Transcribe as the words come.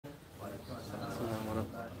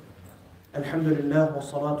Alhamdulillah, wa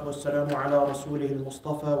salatu wa salamu ala rasulihi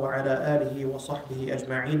al-Mustafa wa ala alihi wa sahbihi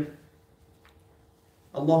ajma'in.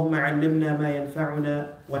 Allahumma allimna ma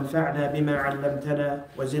yanfa'una wa anfa'na bima 'allamtana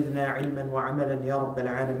wa zidna 'ilman wa 'amalan ya rabbal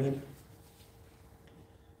alameen.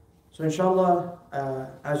 So inshallah,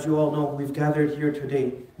 as you all know, we've gathered here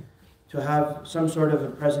today to have some sort of a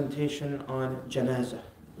presentation on Janazah.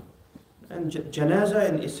 And Janazah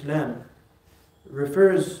in Islam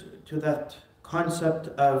refers to that concept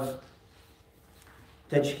of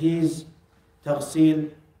tajheez,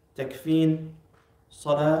 taghsil, takfeen,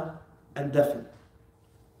 salah, and dafn.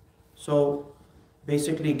 So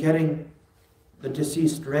basically getting the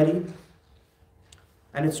deceased ready.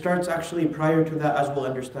 And it starts actually prior to that, as we'll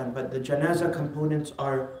understand. But the janazah components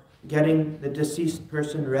are getting the deceased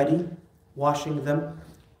person ready, washing them,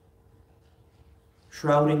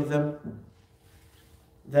 shrouding them,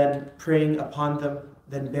 then praying upon them,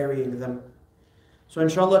 then burying them. So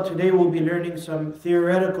inshallah, today we'll be learning some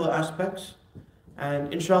theoretical aspects.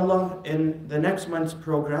 And inshallah, in the next month's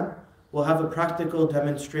program, we'll have a practical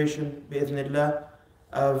demonstration, bi'idhnillah,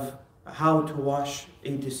 of how to wash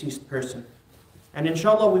a deceased person. And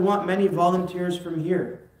inshallah, we want many volunteers from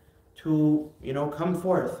here to, come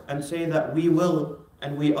forth and say that we will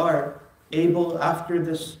and we are able, after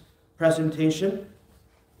this presentation,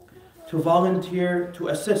 to volunteer to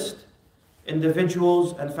assist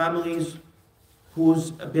individuals and families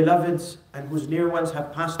whose beloveds and whose near ones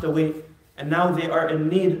have passed away, and now they are in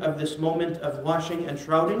need of this moment of washing and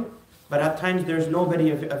shrouding, but at times there's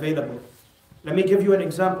nobody available. Let me give you an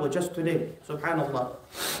example just today, subhanallah.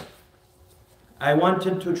 I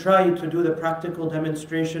wanted to try to do the practical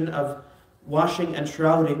demonstration of washing and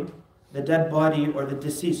shrouding the dead body or the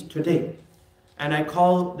deceased today. And I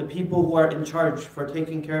call the people who are in charge for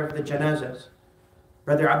taking care of the janazahs,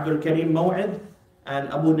 Brother Abdul Karim Maw'id and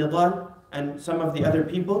Abu Nidal and some of the other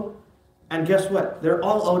people. And guess what? They're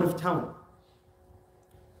all out of town.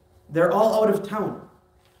 They're all out of town.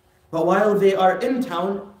 But while they are in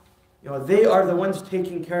town, they are the ones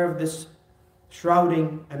taking care of this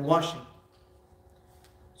shrouding and washing.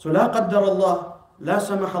 So la qaddar Allah, la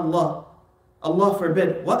samah Allah, Allah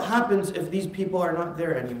forbid. What happens if these people are not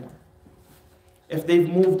there anymore? If they've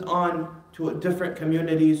moved on to different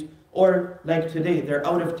communities, or like today, they're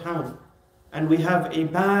out of town, and we have a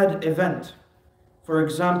bad event. For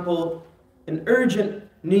example, an urgent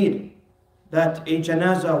need that a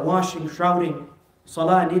janazah, washing, shrouding,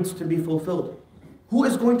 salah needs to be fulfilled. Who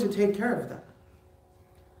is going to take care of that?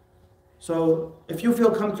 So if you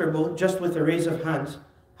feel comfortable, just with a raise of hands,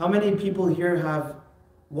 how many people here have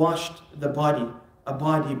washed a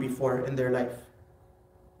body before in their life?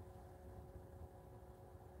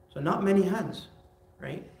 So not many hands,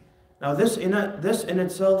 right? Now this in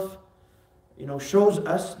itself, shows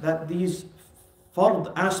us that these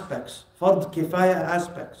fard aspects, fard kifaya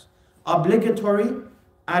aspects, obligatory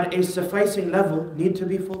at a sufficing level, need to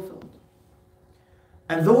be fulfilled.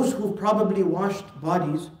 And those who've probably washed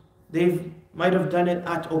bodies, they might have done it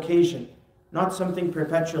at occasion, not something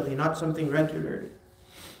perpetually, not something regularly.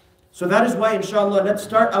 So that is why, inshallah, let's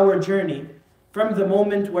start our journey from the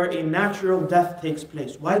moment where a natural death takes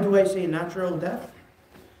place. Why do I say natural death?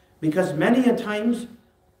 Because many a times,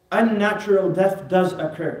 unnatural death does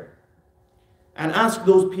occur. And ask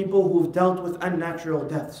those people who've dealt with unnatural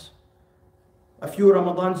deaths. A few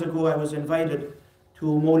Ramadans ago, I was invited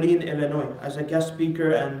to Moline, Illinois, as a guest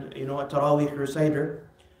speaker and a Taraweeh reciter.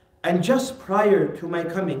 And just prior to my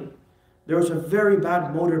coming, there was a very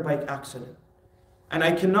bad motorbike accident. And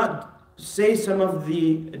I cannot say some of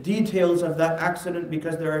the details of that accident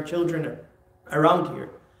because there are children around here.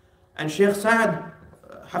 And Sheikh Saad,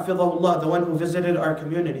 Hafidhahullah, the one who visited our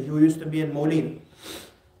community, who used to be in Moline,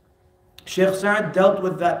 Sheikh Saad dealt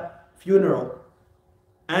with that funeral.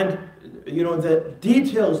 And the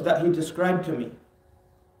details that he described to me,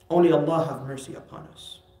 only Allah have mercy upon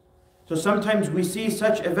us. So sometimes we see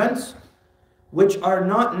such events which are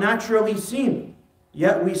not naturally seen,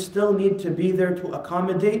 yet we still need to be there to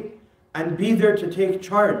accommodate and be there to take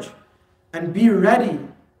charge and be ready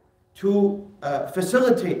to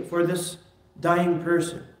facilitate for this dying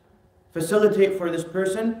person, facilitate for this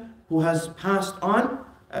person who has passed on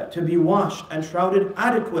to be washed and shrouded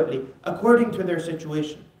adequately according to their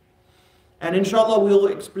situation. And inshallah, we'll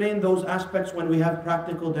explain those aspects when we have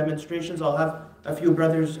practical demonstrations. I'll have a few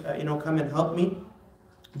brothers, come and help me.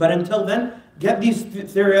 But until then, get these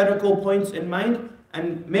theoretical points in mind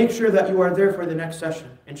and make sure that you are there for the next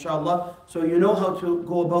session, inshallah, so you know how to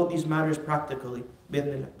go about these matters practically.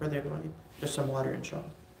 Brother, just some water, inshallah.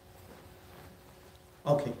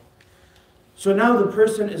 Okay. So now the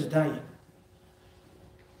person is dying.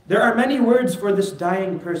 There are many words for this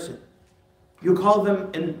dying person. You call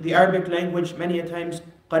them in the Arabic language many a times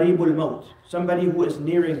qaribul maut, somebody who is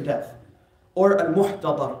nearing death. Or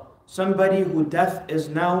al-muhtadar, somebody who death is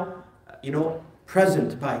now,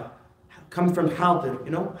 present by. Come from hadir,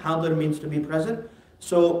 hadir means to be present.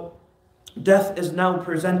 So death is now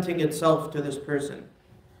presenting itself to this person.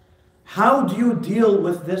 How do you deal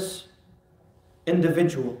with this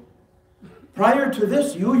individual? Prior to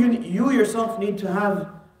this, you yourself need to have,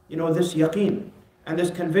 this yaqeen and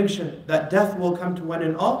this conviction that death will come to one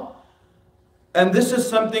and all. And this is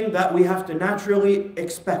something that we have to naturally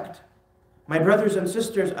expect. My brothers and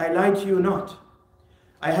sisters, I lie to you not.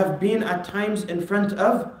 I have been at times in front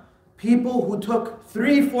of people who took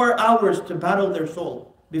 3-4 hours to battle their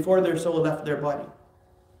soul before their soul left their body.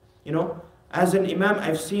 As an imam,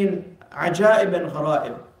 I've seen ajaib and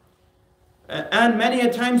gharaib. And many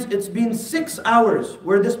a times it's been 6 hours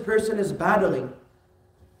where this person is battling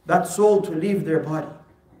that soul to leave their body.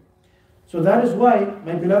 So that is why,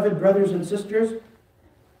 my beloved brothers and sisters,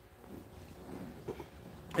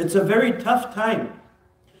 it's a very tough time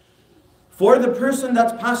for the person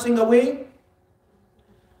that's passing away,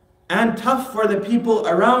 and tough for the people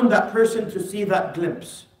around that person to see that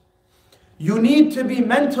glimpse. You need to be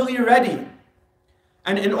mentally ready.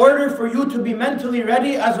 And in order for you to be mentally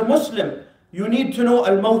ready as a Muslim, you need to know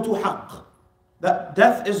al-mawtu haqq, that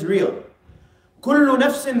death is real. كُلُّ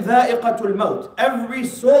نَفْسٍ ذَائِقَةُ الْمَوْتِ, every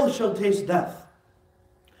soul shall taste death.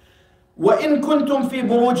 وَإِن كُنْتُمْ فِي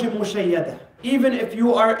بُرُوجٍ مُشَيَّدَةٍ, even if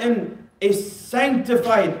you are in a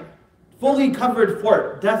sanctified, fully covered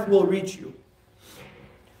fort, death will reach you.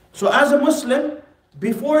 So as a Muslim,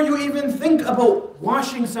 before you even think about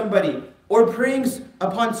washing somebody, or praying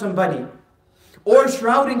upon somebody, or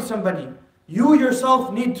shrouding somebody, you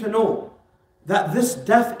yourself need to know that this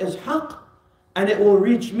death is haqq, and it will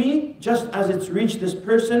reach me just as it's reached this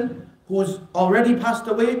person who's already passed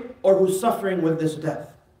away or who's suffering with this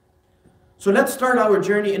death. So let's start our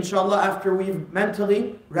journey, inshallah, after we've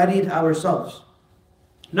mentally readied ourselves.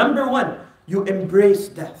 Number 1, you embrace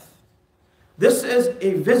death. This is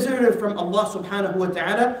a visitor from Allah subhanahu wa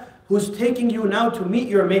ta'ala who's taking you now to meet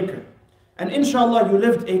your maker. And inshallah, you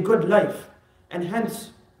lived a good life. And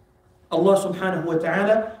hence, Allah subhanahu wa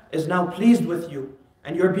ta'ala is now pleased with you.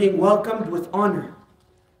 And you're being welcomed with honor.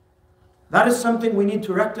 That is something we need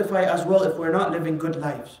to rectify as well if we're not living good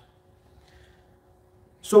lives.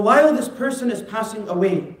 So while this person is passing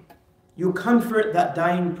away, you comfort that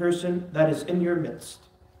dying person that is in your midst.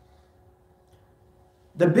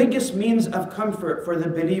 The biggest means of comfort for the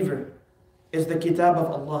believer is the kitab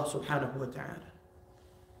of Allah subhanahu wa ta'ala.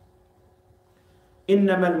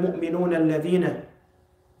 إِنَّمَا الْمُؤْمِنُونَ الَّذِينَ,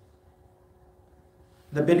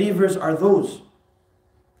 the believers are those.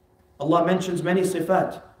 Allah mentions many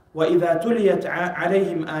sifat. وَإِذَا تُلِيَتْ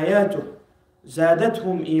عَلَيْهِمْ آيَاتُهُ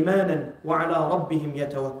زَادَتْهُمْ إِيمَانًا وَعَلَىٰ رَبِّهِمْ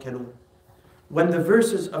يَتَوَكَّلُونَ. When the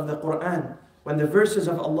verses of the Quran, when the verses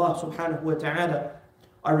of Allah subhanahu wa ta'ala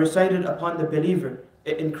are recited upon the believer,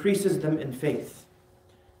 it increases them in faith.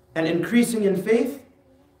 And increasing in faith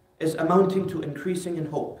is amounting to increasing in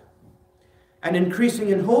hope. And increasing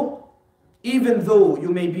in hope, even though you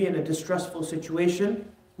may be in a distressful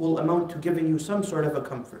situation, will amount to giving you some sort of a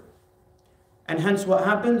comfort. And hence what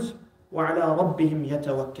happens? وَعَلَىٰ رَبِّهِمْ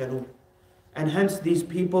يَتَوَكَّلُونَ. And hence these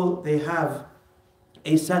people, they have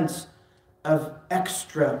a sense of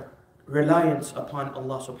extra reliance upon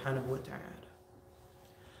Allah subhanahu wa ta'ala.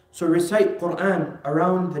 So recite Quran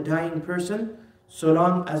around the dying person so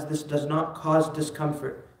long as this does not cause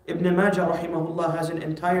discomfort. Ibn Majah rahimahullah has an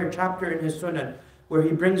entire chapter in his Sunan where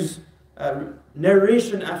he brings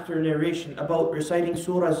narration after narration about reciting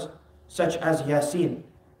surahs such as Yasin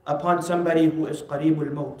upon somebody who is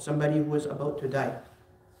qareebul maut, somebody who is about to die.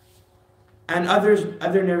 And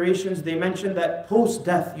other narrations, they mention that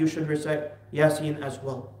post-death you should recite Yasin as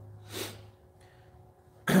well.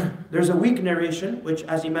 There's a weak narration, which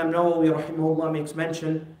as Imam Nawawi rahimahullah makes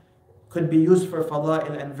mention, could be used for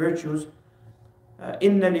fada'il and virtues.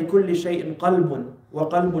 إِنَّ لِكُلِّ شَيْءٍ قَلْبٌ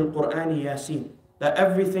وَقَلْبُ الْقُرْآنِ يَاسِينَ. That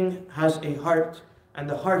everything has a heart, and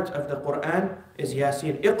the heart of the Quran is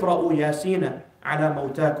Yasin. اقرأوا ياسين على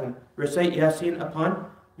موتاكم. Recite Yasin upon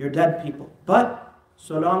your dead people. But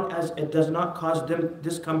so long as it does not cause them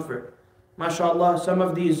discomfort. MashaAllah, some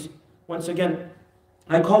of these, once again,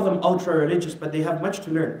 I call them ultra-religious, but they have much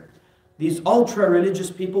to learn. These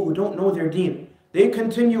ultra-religious people who don't know their deen, they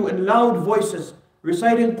continue in loud voices,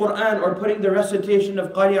 reciting Quran or putting the recitation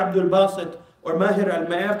of Qari Abdul Basit or Mahir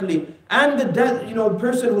al-Mayaqli, and the dead,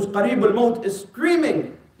 person who's Qareeb al-Maut is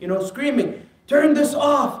screaming, screaming, turn this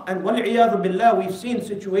off. And wal-iyadhu billah, we've seen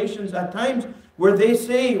situations at times where they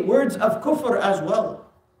say words of kufr as well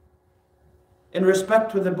in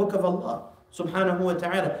respect to the book of Allah. subhanahu wa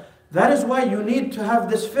ta'ala. That is why you need to have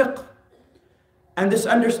this fiqh and this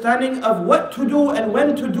understanding of what to do and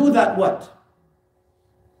when to do that what.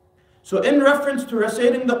 So in reference to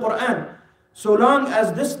reciting the Quran, so long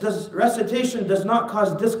as this recitation does not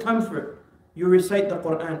cause discomfort, you recite the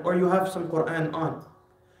Quran or you have some Quran on.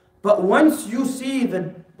 But once you see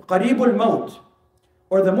the qaribul maut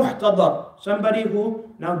or the muhtadar, somebody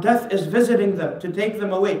who now death is visiting them to take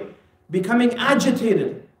them away, becoming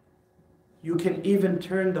agitated, you can even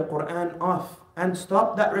turn the Quran off and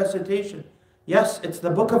stop that recitation. Yes, it's the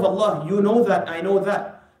book of Allah. You know that, I know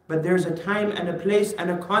that. But there's a time and a place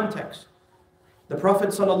and a context. The Prophet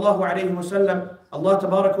ﷺ, Allah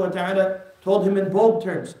Tabaraka wa Ta'ala told him in bold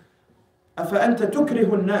terms, أَفَأَنْتَ تُكْرِهُ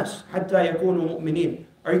النَّاسِ حَتَّى يَكُونُوا مُؤْمِنِينَ.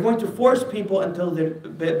 Are you going to force people until they're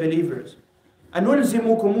believers?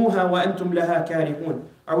 أَنُلْزِمُكُمُوهَا وَأَنْتُمْ لَهَا كَارِهُونَ.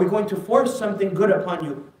 Are we going to force something good upon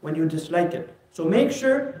you when you dislike it? So make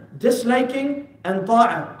sure disliking and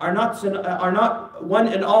ta'ah are not one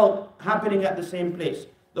and all happening at the same place.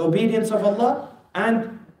 The obedience of Allah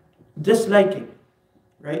and disliking,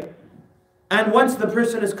 right? And once the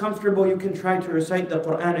person is comfortable, you can try to recite the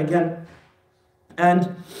Quran again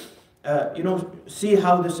and see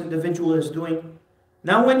how this individual is doing.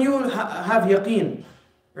 Now when you have yaqeen,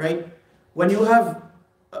 right? When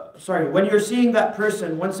you're seeing that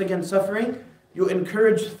person once again suffering, you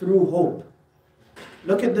encourage through hope.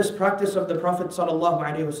 Look at this practice of the Prophet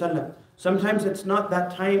ﷺ. Sometimes it's not that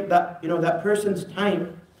time, that person's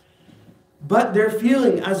time, but they're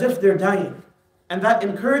feeling as if they're dying. And that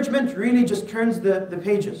encouragement really just turns the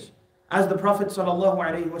pages. As the Prophet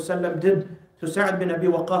ﷺ did to Sa'ad bin Abi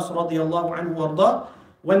Waqqas radiyallahu anhu warda,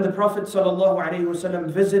 when the Prophet ﷺ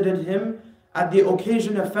visited him at the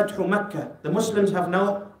occasion of Fathu Makkah. The Muslims have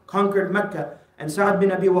now conquered Makkah. And Sa'ad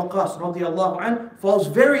bin Abi Waqqas radiyallahu anhu falls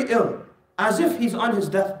very ill, as if he's on his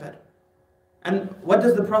deathbed. And what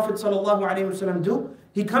does the Prophet ﷺ do?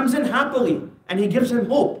 He comes in happily and he gives him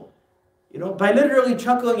hope. By literally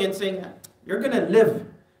chuckling and saying, you're going to live.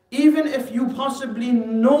 Even if you possibly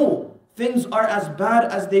know things are as bad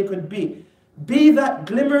as they could be. Be that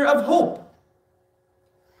glimmer of hope.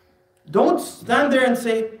 Don't stand there and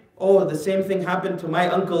say, oh, the same thing happened to my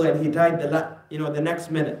uncle and he died the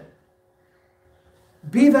next minute.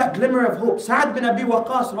 Be that glimmer of hope. Sa'ad bin Abi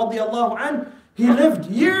Waqqas radiyallahu anhu, he lived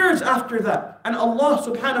years after that. And Allah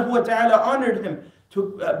subhanahu wa ta'ala honored him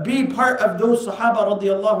to be part of those Sahaba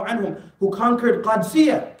radiyallahu anhum who conquered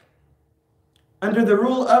Qadisiyah under the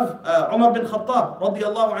rule of Umar bin Khattab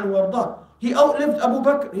radiyallahu anhu warda. He outlived Abu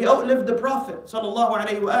Bakr, he outlived the Prophet sallallahu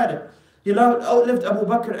alayhi wa alayhi. He outlived Abu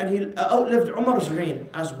Bakr and he outlived Umar's reign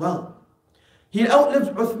as well. He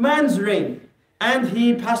outlived Uthman's reign and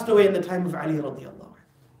he passed away in the time of Ali radiyallahu anhu.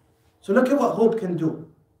 So look at what hope can do.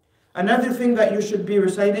 Another thing that you should be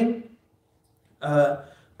reciting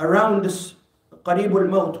around this qaribul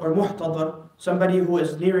maut or muhtadar, somebody who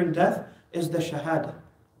is nearing death, is the shahada.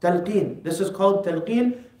 Talqeen. This is called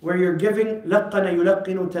talqeen, where you're giving laqana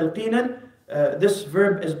yulaqqinu talqeenan. This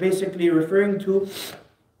verb is basically referring to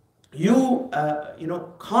you,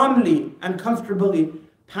 calmly and comfortably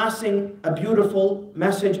passing a beautiful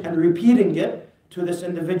message and repeating it to this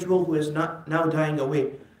individual who is not now dying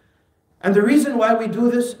away. And the reason why we do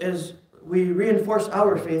this is we reinforce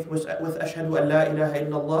our faith with ashhadu an la ilaha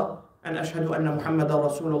illallah and ashhadu anna Muhammadan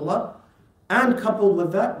Rasulullah. And coupled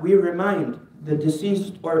with that, we remind the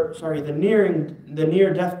deceased, the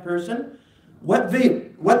near death person, what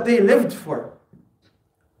they lived for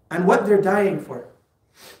and what they're dying for.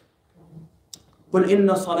 قل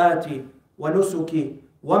إن صلاتي ونسكي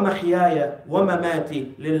ومحياي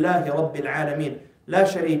ومماتي لله رب العالمين لا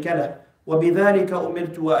شريك له وبذلك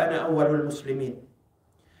أمرت وأنا أول المسلمين.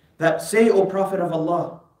 That say, O Prophet of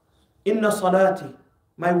Allah, إن صلاتي,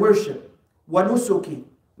 my worship, ونسكي,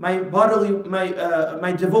 my bodily,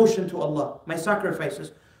 my devotion to Allah, my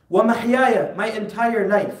sacrifices, ومحياي, my entire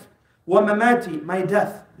life, ومماتي, my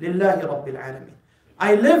death, لله رب العالمين.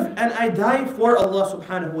 I live and I die for Allah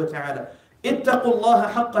subhanahu wa ta'ala. اتقوا الله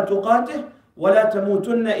حق تقاته ولا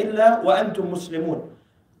تموتن إلا وأنتم مسلمون.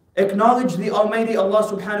 Acknowledge the Almighty Allah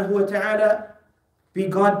subhanahu wa ta'ala, be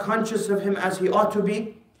God conscious of Him as He ought to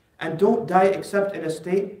be, and don't die except in a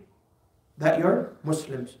state that you're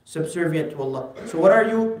Muslims, subservient to Allah. So what are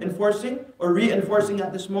you enforcing or reinforcing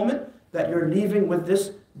at this moment? That you're leaving with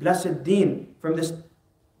this blessed deen from this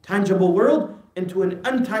tangible world into an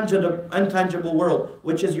untangible world,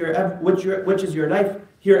 which is your life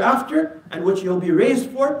hereafter, and which you'll be raised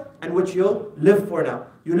for, and which you'll live for now.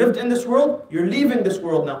 You lived in this world, you're leaving this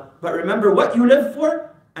world now. But remember what you live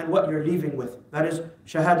for and what you're leaving with. That is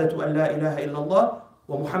shahadatu an la ilaha illallah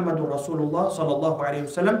wa Muhammadur Rasulullah sallallahu alayhi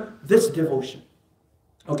wasallam, this devotion.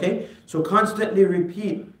 Okay, so constantly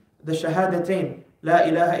repeat the shahadatain, La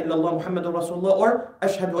ilaha illallah Muhammadur Rasulullah, or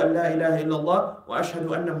Ashhadu an la ilaha illallah wa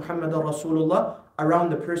ashhadu anna Muhammadur Rasulullah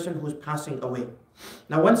around the person who's passing away.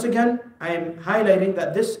 Now once again, I am highlighting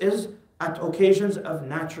that this is at occasions of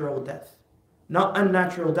natural death, not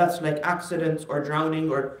unnatural deaths like accidents or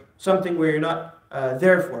drowning or something where you're not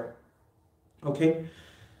there for. Okay?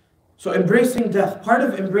 So embracing death, part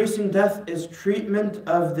of embracing death is treatment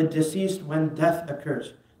of the deceased when death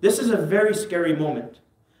occurs. This is a very scary moment.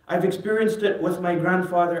 I've experienced it with my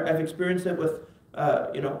grandfather. I've experienced it with,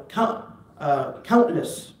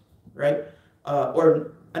 countless, right?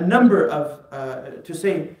 Or a number of, to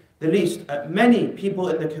say the least, many people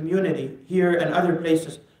in the community here and other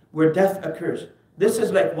places where death occurs. This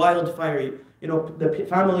is like wildfire. The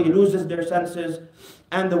family loses their senses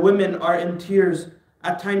and the women are in tears.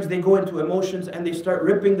 At times they go into emotions and they start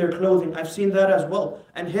ripping their clothing. I've seen that as well.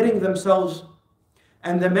 And hitting themselves.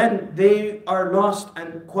 And the men, they are lost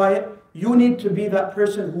and quiet. You need to be that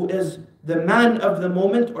person who is the man of the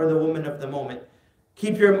moment or the woman of the moment.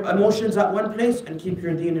 Keep your emotions at one place and keep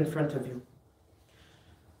your deen in front of you.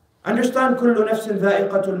 Understand, كُلُّ نَفْسٍ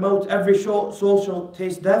ذَائِقَةُ الْمَوْتِ, every soul shall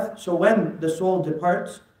taste death. So when the soul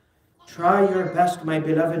departs, try your best, my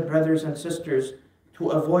beloved brothers and sisters, to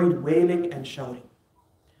avoid wailing and shouting.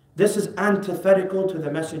 This is antithetical to the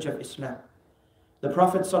message of Islam. The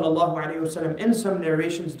Prophet ﷺ in some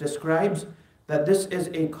narrations describes that this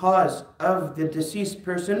is a cause of the deceased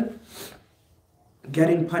person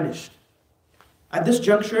getting punished. At this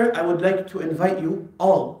juncture, I would like to invite you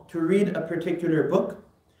all to read a particular book.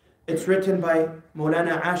 It's written by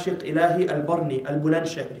Maulana Ashiq Ilahi al-Barni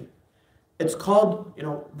al-Bulanshahri. It's called,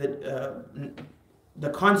 the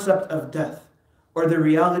concept of death or the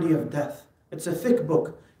reality of death. It's a thick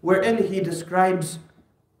book wherein he describes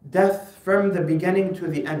death from the beginning to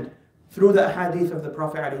the end through the hadith of the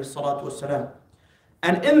Prophet ﷺ.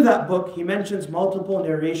 And in that book, he mentions multiple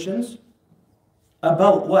narrations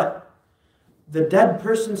about what? The dead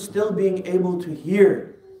person still being able to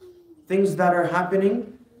hear things that are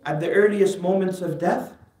happening at the earliest moments of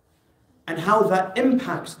death and how that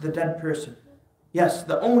impacts the dead person. Yes,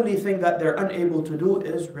 the only thing that they're unable to do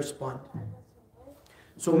is respond.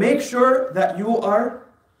 So make sure that you are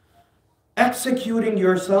executing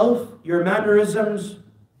yourself, your mannerisms,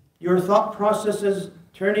 your thought processes,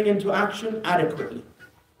 turning into action adequately.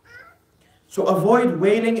 So avoid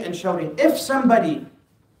wailing and shouting. If somebody,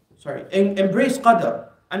 embrace qadr,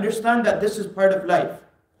 understand that this is part of life.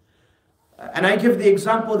 And I give the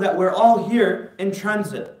example that we're all here in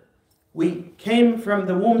transit. We came from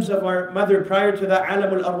the wombs of our mother prior to that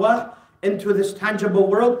alam al-arwah into this tangible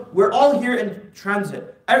world. We're all here in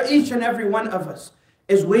transit. Each and every one of us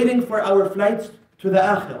is waiting for our flights to the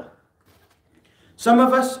akhirah. Some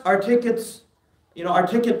of us, our ticket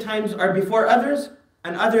times are before others,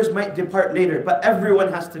 and others might depart later, but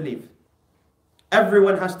everyone has to leave.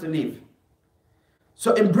 Everyone has to leave.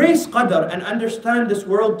 So embrace qadr and understand this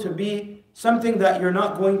world to be something that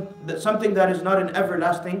something that is not an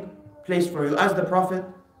everlasting place for you. As the Prophet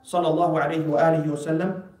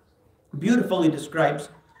ﷺ beautifully describes,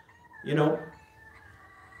 Ibn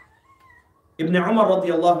Umar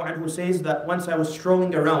radiallahu anhu says that once I was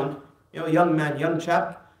strolling around, young man, young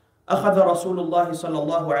chap, أخذ رسول الله صلى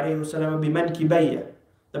الله عليه وسلم بمنكبي.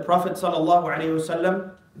 The Prophet sallallahu alayhi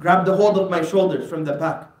wasallam grabbed the hold of my shoulders from the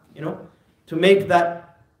back, to make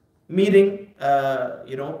that meeting,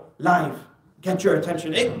 live, get your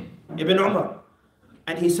attention. Hey, Ibn Umar.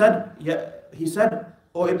 And he said,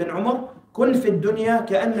 O Ibn Umar, كن في الدنيا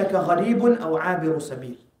كأنك غريب أو عابر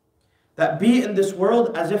سبيل. That be in this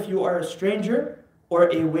world as if you are a stranger or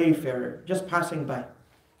a wayfarer, just passing by.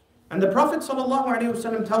 And the Prophet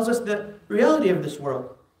ﷺ tells us the reality of this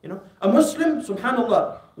world. A Muslim,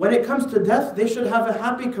 subhanAllah, when it comes to death, they should have a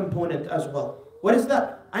happy component as well. What is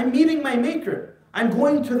that? I'm meeting my Maker. I'm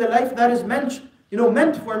going to the life that is meant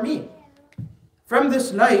for me. From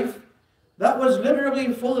this life, that was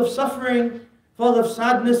literally full of suffering, full of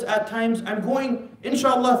sadness at times. I'm going,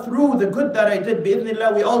 inshallah, through the good that I did,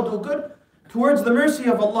 bi'idhnillah, we all do good, towards the mercy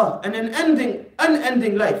of Allah, and an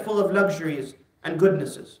unending life full of luxuries and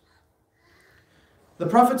goodnesses. The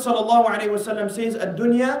Prophet ﷺ says,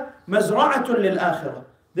 "Ad-dunya mazra'atun lil-akhirah."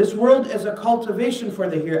 This world is a cultivation for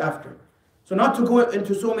the hereafter. So not to go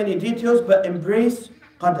into so many details, but embrace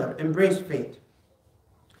qadr, embrace fate.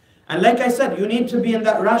 And like I said, you need to be in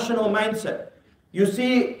that rational mindset. You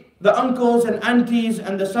see the uncles and aunties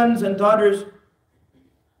and the sons and daughters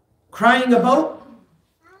crying about,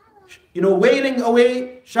 wailing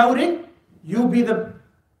away, shouting, you be the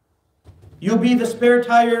you be the spare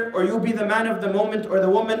tire, or you be the man of the moment or the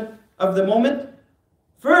woman of the moment,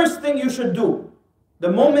 first thing you should do,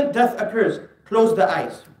 the moment death occurs, close the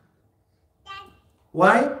eyes.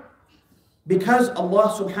 Why? Because Allah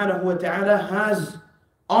subhanahu wa ta'ala has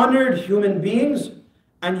honored human beings,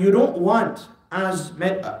 and you don't want, as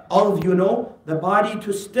all of you know, the body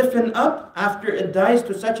to stiffen up after it dies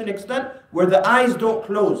to such an extent where the eyes don't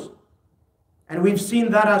close. And we've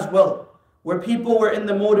seen that as well, where people were in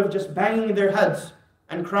the mode of just banging their heads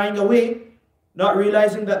and crying away, not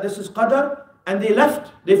realizing that this is qadar, and they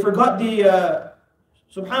left. They forgot the,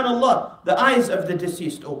 subhanallah, the eyes of the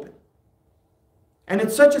deceased open. And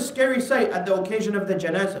it's such a scary sight at the occasion of the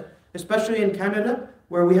janazah, especially in Canada,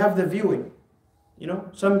 where we have the viewing. You know,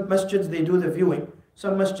 some masjids, they do the viewing.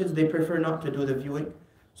 Some masjids, they prefer not to do the viewing.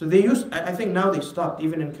 So they used, I think now they stopped,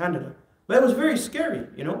 even in Canada. But it was very scary,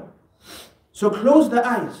 you know. So close the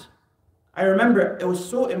eyes. I remember it was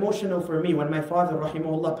so emotional for me when my father,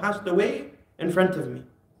 rahimahullah, passed away in front of me.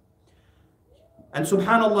 And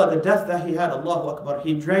subhanallah, the death that he had, Allahu Akbar,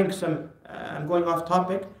 he drank some, I'm going off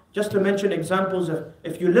topic, just to mention examples of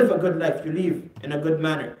if you live a good life, you live in a good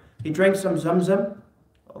manner. He drank some zamzam,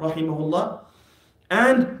 rahimahullah.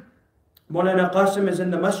 And Maulana Qasim is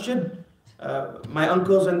in the masjid. My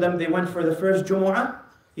uncles and them, they went for the first Jumu'ah.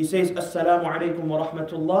 He says, Assalamu alaikum wa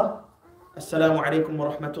rahmatullah. Assalamu alaikum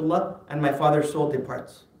wa rahmatullah. And my father's soul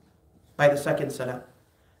departs by the second salam.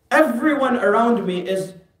 Everyone around me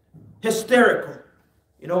is hysterical.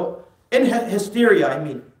 You know, in hysteria, I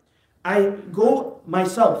mean. I go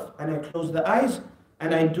myself and I close the eyes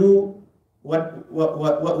and I do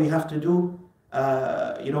what we have to do,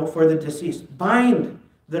 you know, for the deceased. Bind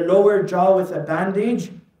the lower jaw with a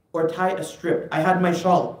bandage or tie a strip. I had my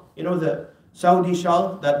shawl, you know, the Saudi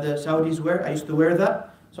shawl that the Saudis wear. I used to wear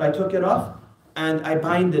that. So I took it off and I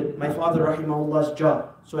binded my father rahimahullah's jaw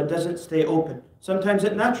so it doesn't stay open. Sometimes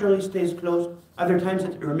it naturally stays closed. Other times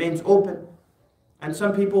it remains open. And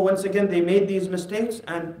some people, once again, they made these mistakes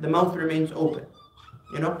and the mouth remains open.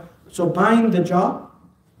 You know? So bind the jaw,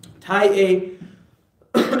 tie a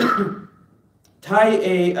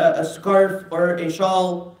a scarf or a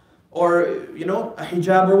shawl or, you know, a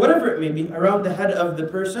hijab or whatever it may be around the head of the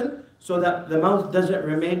person so that the mouth doesn't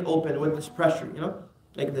remain open with this pressure, you know,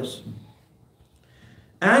 like this.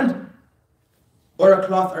 And, or a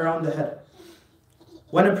cloth around the head.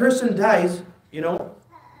 When a person dies, you know,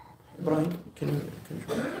 Ibrahim, can you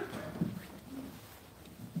control it?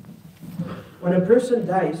 When a person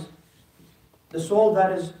dies, the soul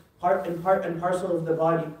that is part and parcel of the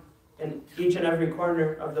body, in each and every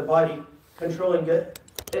corner of the body, controlling it,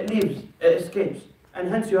 it leaves, it escapes. And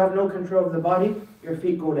hence you have no control of the body, your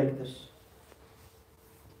feet go like this.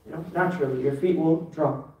 You know, naturally, your feet will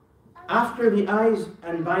drop. After the eyes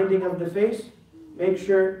and binding of the face, make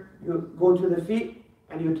sure you go to the feet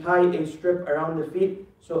and you tie a strip around the feet.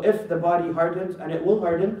 So if the body hardens, and it will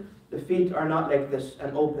harden, the feet are not like this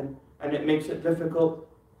and open. And it makes it difficult,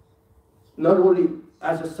 not only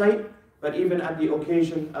as a sight, but even at the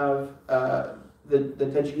occasion of the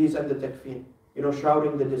tajheez and the takfeen, you know,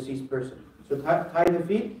 shrouding the deceased person. So tie the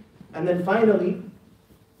feet, and then finally,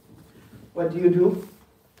 what do?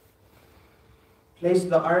 Place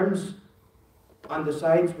the arms on the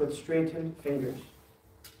sides with straightened fingers.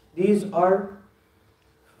 These are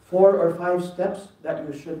 4 or 5 steps that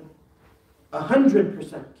you should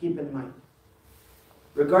 100% keep in mind.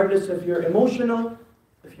 Regardless if you're emotional,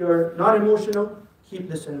 if you're not emotional, keep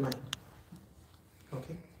this in mind.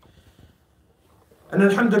 Okay. And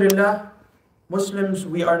alhamdulillah, Muslims,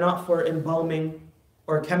 we are not for embalming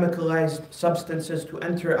or chemicalized substances to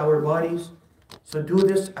enter our bodies. So do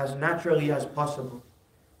this as naturally as possible.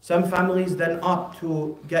 Some families then opt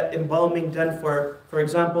to get embalming done for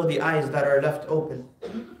example, the eyes that are left open.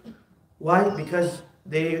 Why? Because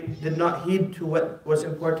they did not heed to what was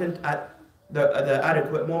important at the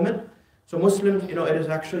adequate moment. So Muslims, you know, it is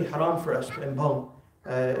actually haram for us to embalm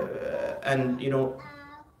and, you know,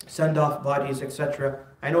 send off bodies, etc.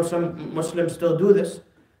 I know some Muslims still do this,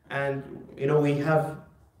 and, you know, we have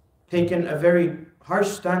taken a very harsh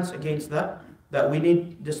stance against that we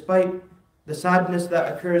need, despite the sadness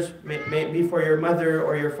that occurs, may be for your mother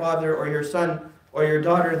or your father or your son or your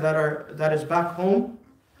daughter that is back home,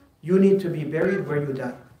 you need to be buried where you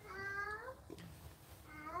die.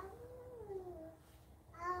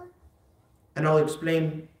 And I'll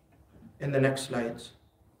explain in the next slides.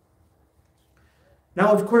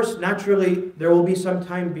 Now, of course, naturally, there will be some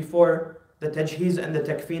time before the tajheez and the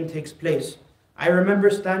takfeen takes place. I remember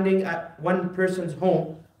standing at one person's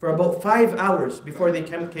home for about 5 hours before they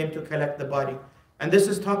came to collect the body. And this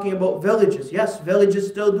is talking about villages. Yes, villages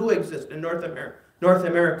still do exist in North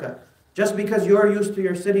America. Just because you're used to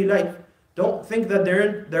your city life, don't think that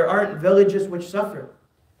there aren't villages which suffer.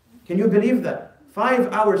 Can you believe that?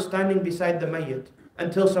 5 hours standing beside the mayyit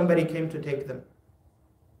until somebody came to take them.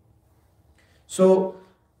 So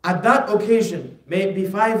at that occasion, may it be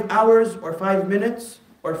 5 hours or 5 minutes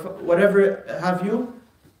or whatever have you,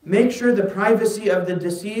 make sure the privacy of the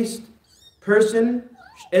deceased person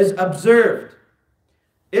is observed.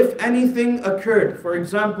 If anything occurred, for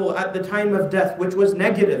example, at the time of death, which was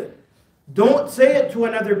negative, don't say it to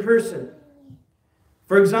another person.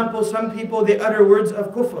 For example, some people, they utter words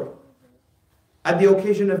of kufr at the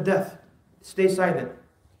occasion of death. Stay silent.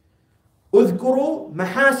 اذكروا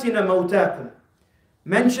محاسن موتاكم.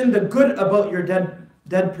 Mention the good about your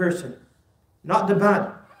dead person, not the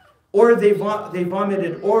bad. Or they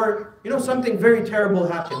vomited, or something very terrible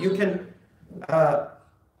happened. You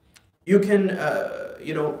can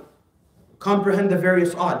comprehend the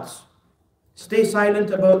various odds. Stay silent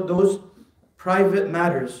about those private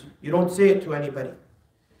matters. You don't say it to anybody.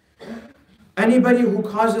 Anybody who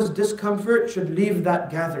causes discomfort should leave that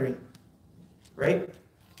gathering, right?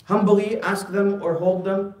 Humbly ask them or hold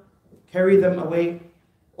them, carry them away,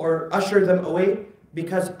 or usher them away,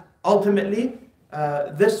 because ultimately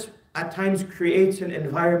this at times creates an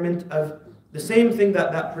environment of the same thing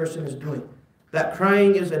that that person is doing. That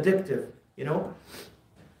crying is addictive,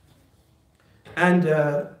 And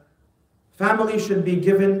family should be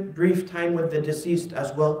given brief time with the deceased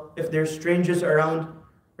as well. If there's strangers around,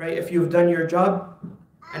 right? If you've done your job,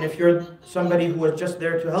 and if you're somebody who was just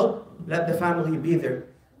there to help, let the family be there.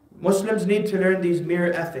 Muslims need to learn these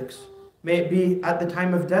mere ethics. May it be at the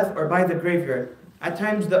time of death or by the graveyard. At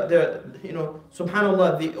times,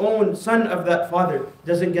 subhanAllah, the own son of that father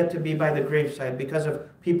doesn't get to be by the graveside because of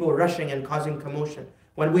people rushing and causing commotion.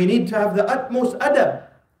 When we need to have the utmost adab,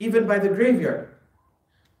 even by the graveyard.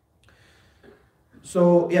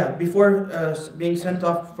 So yeah, before being sent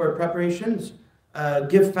off for preparations,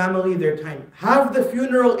 give family their time. Have the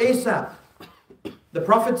funeral ASAP. The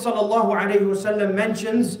Prophet ﷺ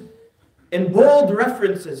mentions in bold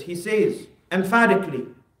references, he says emphatically,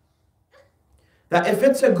 that if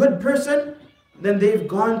it's a good person, then they've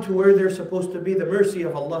gone to where they're supposed to be, the mercy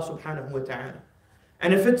of Allah subhanahu wa ta'ala.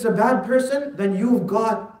 And if it's a bad person, then you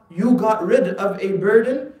got rid of a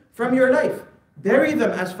burden from your life. Bury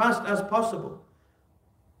them as fast as possible.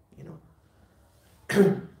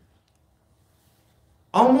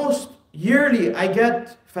 Almost yearly I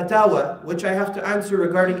get fatawa, which I have to answer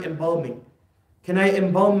regarding embalming. Can I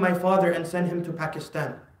embalm my father and send him to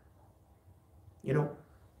Pakistan?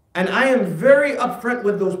 And I am very upfront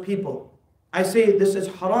with those people. I say this is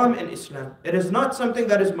haram in Islam. It is not something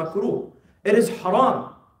that is makruh. It is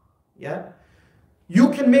haram. Yeah? You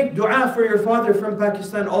can make dua for your father from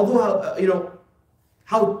Pakistan, although,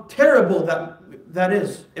 how terrible that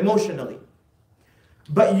is emotionally.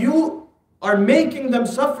 But you are making them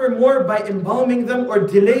suffer more by embalming them or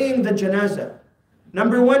delaying the janazah.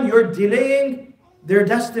 Number one, you're delaying their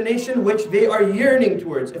destination, which they are yearning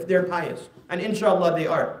towards if they're pious. And inshallah they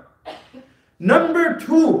are. Number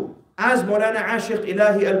two, as Maulana Ashiq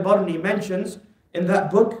Ilahi al-Barni mentions in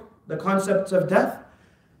that book, The Concepts of Death,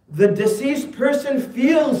 the deceased person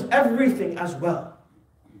feels everything as well.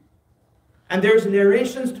 And there's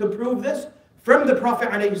narrations to prove this from the Prophet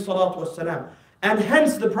ﷺ. And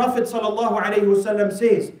hence the Prophet ﷺ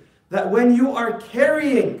says that when you are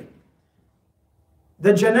carrying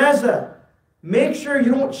the janazah, make sure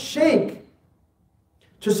you don't shake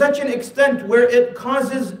to such an extent where it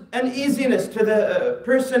causes uneasiness to the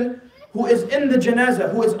person who is in the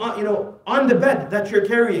janazah, who is on the bed that you're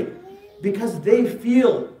carrying, because they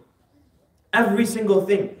feel every single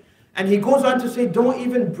thing. And he goes on to say, don't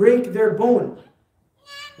even break their bone.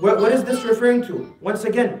 What is this referring to? Once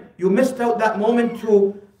again, you missed out that moment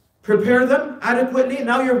to prepare them adequately.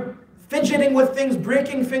 Now you're fidgeting with things,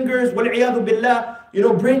 breaking fingers, wal-iyadu billah,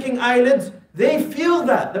 breaking eyelids. They feel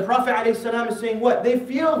that. The Prophet ﷺ is saying what? They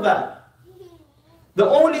feel that. The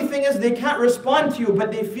only thing is they can't respond to you,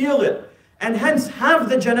 but they feel it. And hence have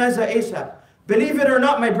the janazah ASAP. Believe it or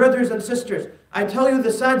not, my brothers and sisters, I tell you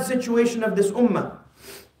the sad situation of this ummah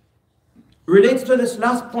relates to this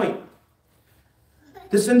last point.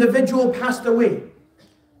 This individual passed away.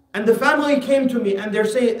 And the family came to me and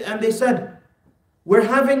they said, we're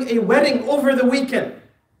having a wedding over the weekend.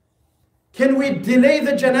 Can we delay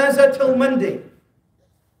the janazah till Monday?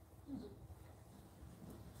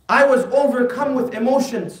 I was overcome with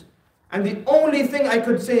emotions. And the only thing I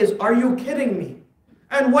could say is, are you kidding me?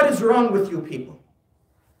 And what is wrong with you people?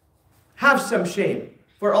 Have some shame,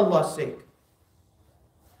 for Allah's sake.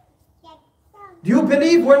 Do you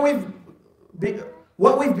believe what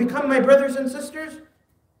we've become, my brothers and sisters?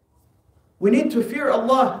 We need to fear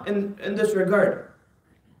Allah in this regard.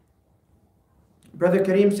 Brother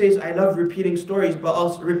Kareem says, I love repeating stories, but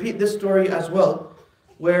I'll repeat this story as well,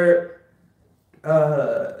 where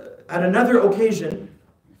at another occasion,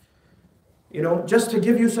 just to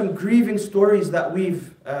give you some grieving stories that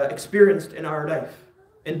we've experienced in our life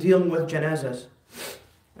in dealing with janazahs.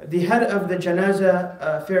 The head of the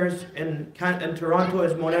janazah affairs in Toronto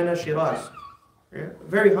is Maulana Shiraz.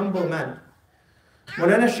 Very humble man.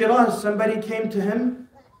 Maulana Shiraz, somebody came to him,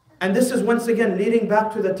 and this is once again leading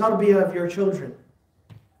back to the tarbiyah of your children.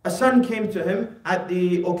 A son came to him at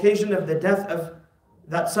the occasion of the death of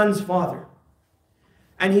that son's father.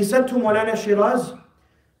 And he said to Maulana Shiraz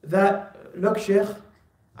that, look Sheikh,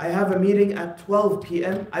 I have a meeting at 12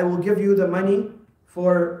 p.m. I will give you the money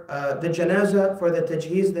for the janazah, for the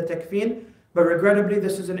tajheez, the takfeen, but regrettably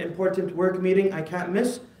this is an important work meeting I can't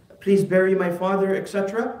miss. Please bury my father,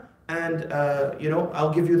 etc. And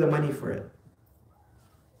I'll give you the money for it.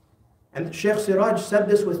 And Sheikh Siraj said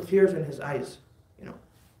this with tears in his eyes.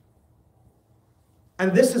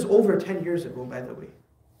 And this is over 10 years ago, by the way.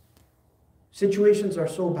 Situations are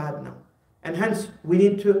so bad now. And hence, we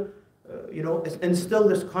need to, instill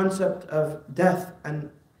this concept of death and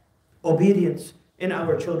obedience in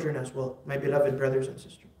our children as well, my beloved brothers and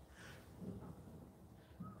sisters.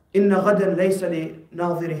 إِنَّ غَدًا لَيْسَ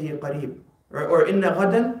لِنَاظِرِهِ قَرِيبٌ, or إِنَّ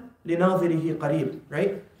غَدًا لِنَاظِرِهِ قَرِيبٌ,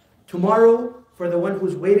 right? Tomorrow, for the one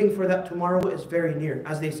who's waiting for that tomorrow, is very near,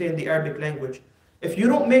 as they say in the Arabic language. If you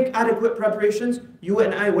don't make adequate preparations, you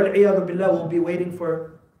and I, wal-'iyadhu billah, will be waiting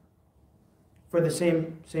for the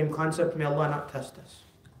same concept. May Allah not test us.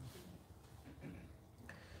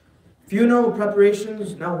 Funeral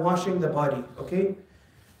preparations, now washing the body, okay?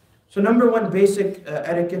 So number one, basic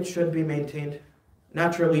etiquette should be maintained.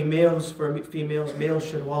 Naturally, males for females, males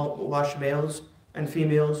should wash males, and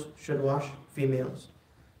females should wash females.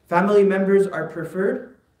 Family members are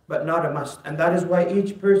preferred, but not a must. And that is why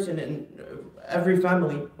each person in every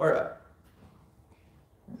family, or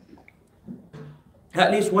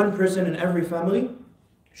at least one person in every family,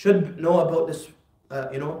 should know about this,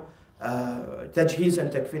 tajheez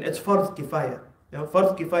and takfeen. It's fard kifaya.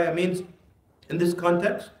 Fard kifaya means, in this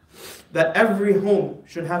context, that every home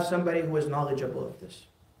should have somebody who is knowledgeable of this.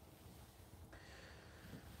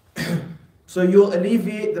 So you'll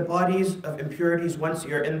alleviate the bodies of impurities once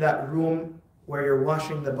you're in that room where you're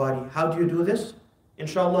washing the body. How do you do this?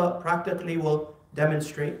 Inshallah, practically we'll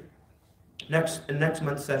demonstrate in next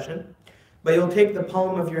month's session. But you'll take the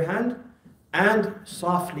palm of your hand and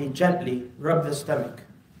softly, gently rub the stomach.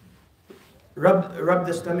 Rub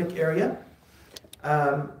the stomach area.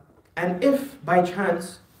 And if by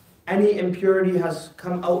chance any impurity has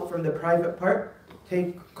come out from the private part,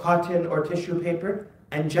 take cotton or tissue paper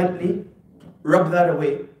and gently rub that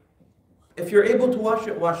away. If you're able to wash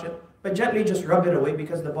it, wash it. But gently just rub it away,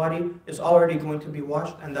 because the body is already going to be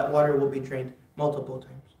washed and that water will be drained multiple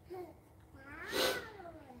times.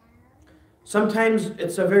 Sometimes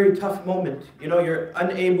it's a very tough moment. You're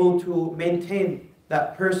unable to maintain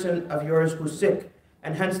that person of yours who's sick,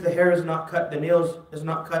 and hence the hair is not cut, the nails is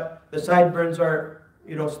not cut, the sideburns are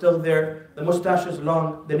still there, the mustache is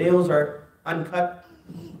long, the nails are uncut.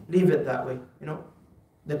 Leave it that way.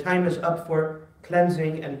 The time is up for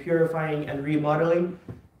cleansing and purifying and remodeling.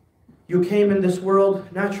 You came in this world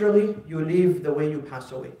naturally, you leave the way you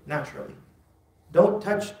pass away, naturally. Don't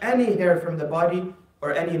touch any hair from the body,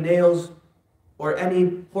 or any nails, or any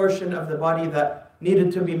portion of the body that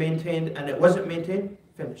needed to be maintained and it wasn't maintained.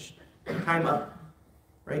 Finished. Time up.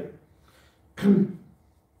 Right?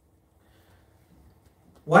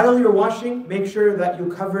 While you're washing, make sure that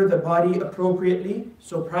you cover the body appropriately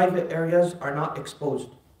so private areas are not exposed.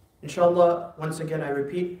 Inshallah, once again I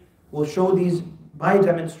repeat, we'll show these by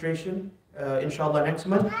demonstration, inshallah, next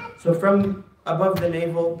month. So from above the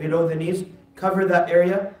navel, below the knees, cover that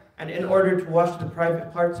area. And in order to wash the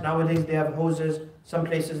private parts, nowadays they have hoses. Some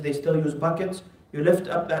places they still use buckets. You lift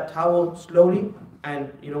up that towel slowly,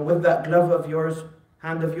 and with that glove of yours,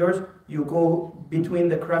 hand of yours, you go between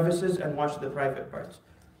the crevices and wash the private parts.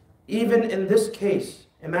 Even in this case,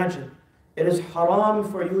 imagine, it is haram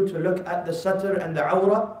for you to look at the satr and the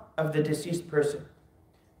awrah of the deceased person.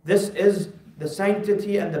 This is the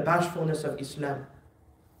sanctity and the bashfulness of Islam.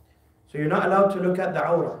 So you're not allowed to look at the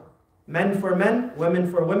awrah. Men for men,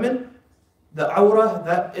 women for women. The awrah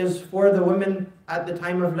that is for the women at the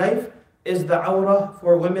time of life is the awrah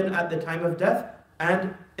for women at the time of death.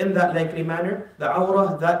 And in that likely manner, the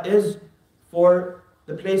awrah that is for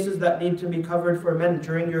the places that need to be covered for men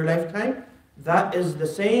during your lifetime, that is the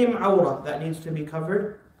same awrah that needs to be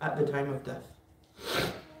covered at the time of death.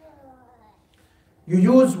 You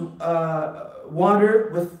use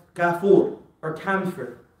water with kafur or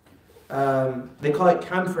camphor. They call it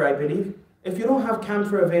camphor, I believe. If you don't have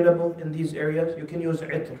camphor available in these areas, you can use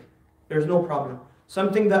itr. There's no problem.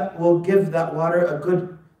 Something that will give that water a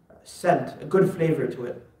good scent, a good flavor to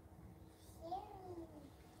it.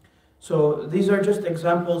 So these are just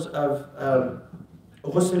examples of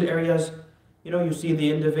ghusl areas. You see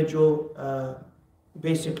the individual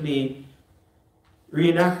basically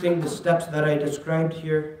reenacting the steps that I described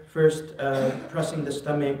here. First, pressing the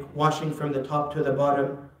stomach, washing from the top to the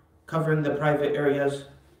bottom, covering the private areas,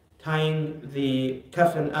 tying the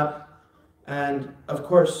kafan up, and of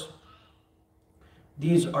course,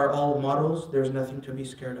 these are all models. There's nothing to be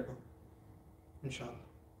scared about, inshallah,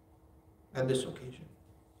 at this occasion.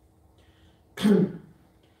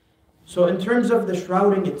 So in terms of the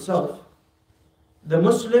shrouding itself, the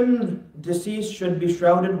Muslim deceased should be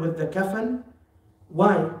shrouded with the kafan.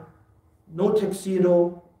 Why? No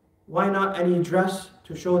tuxedo. Why not any dress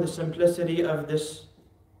to show the simplicity of this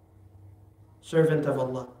servant of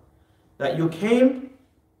Allah? That you came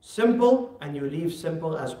simple and you leave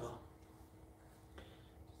simple as well.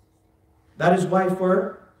 That is why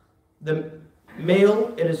for the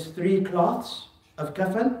male it is 3 cloths of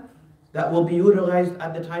kafan that will be utilized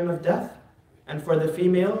at the time of death, and for the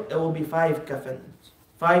female it will be 5 kafans,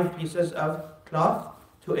 5 pieces of cloth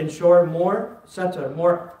to ensure more satar,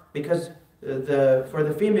 more, because for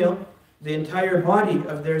the female the entire body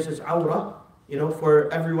of theirs is awra,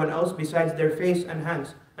 for everyone else besides their face and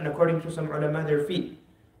hands, and according to some ulama their feet.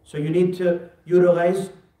 So you need to utilize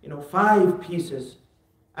 5 pieces,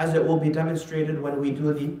 as it will be demonstrated when we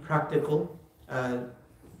do the practical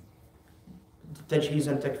tajheez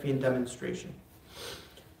and takfeen demonstration.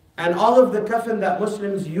 And all of the kafan that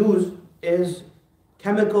Muslims use is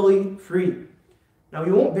chemically free. Now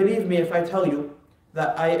you won't believe me if I tell you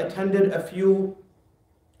that I attended a few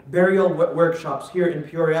burial workshops here in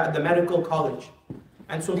Peoria at the medical college.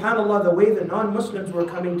 And subhanAllah, the way the non-Muslims were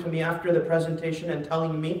coming to me after the presentation and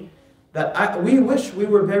telling me that we wish we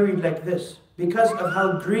were buried like this because of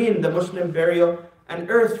how green the Muslim burial and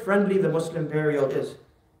earth-friendly the Muslim burial is.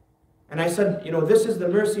 And I said, this is the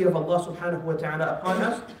mercy of Allah subhanahu wa ta'ala upon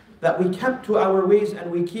us, that we kept to our ways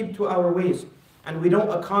and we keep to our ways, and we don't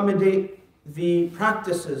accommodate the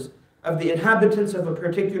practices of the inhabitants of a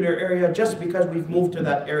particular area just because we've moved to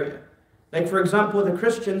that area. Like for example, the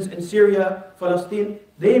Christians in Syria, Palestine,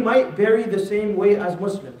 they might bury the same way as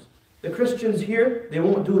Muslims. The Christians here, they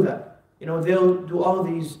won't do that. They'll do all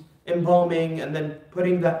these embalming and then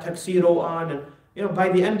putting that tuxedo on, and by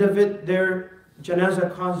the end of it, their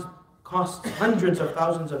janazah costs hundreds of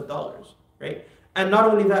thousands of dollars, right? And not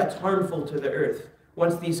only that, it's harmful to the earth.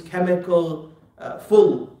 Once these chemical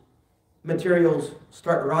full materials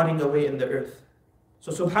start rotting away in the earth.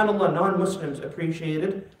 So subhanAllah, non-Muslims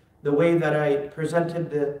appreciated the way that I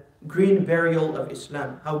presented the green burial of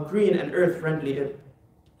Islam, how green and earth-friendly it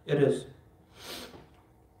is.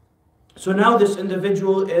 So now this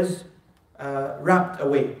individual is wrapped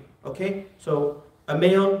away, okay? So a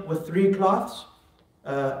male with 3 cloths,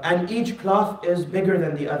 and each cloth is bigger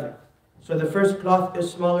than the other. So the first cloth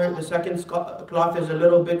is smaller, the second cloth is a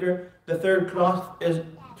little bigger, the third cloth is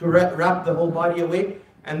to wrap the whole body away,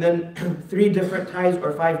 and then 3 different ties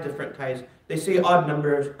or 5 different ties. They say odd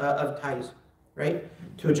numbers of ties, right?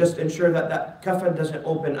 To just ensure that that kafan doesn't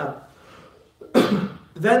open up.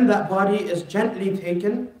 Then that body is gently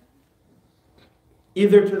taken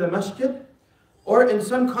either to the masjid or in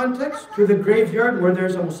some context to the graveyard where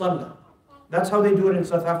there's a musalla. That's how they do it in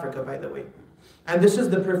South Africa, by the way. And this is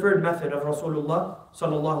the preferred method of Rasulullah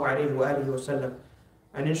sallallahu alayhi wa alihi wa sallam.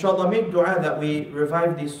 And inshallah, make dua that we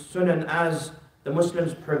revive these sunan as the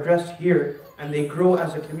Muslims progress here and they grow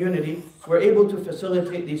as a community. We're able to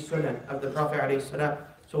facilitate these sunan of the Prophet alayhi salam,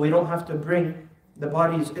 so we don't have to bring the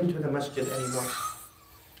bodies into the masjid anymore.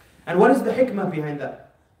 And what is the hikmah behind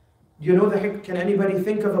that? Do you know can anybody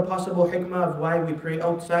think of a possible hikmah of why we pray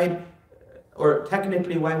outside, or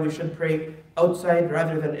technically why we should pray outside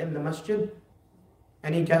rather than in the masjid?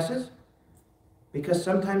 Any guesses? Because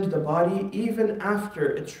sometimes the body, even after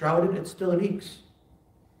it's shrouded, it still leaks.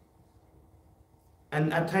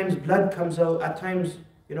 And at times blood comes out, at times,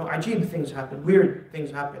 ajib things happen, weird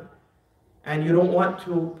things happen. And you don't want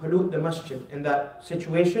to pollute the masjid in that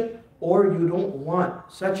situation, or you don't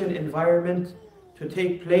want such an environment to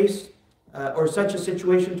take place, or such a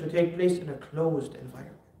situation to take place in a closed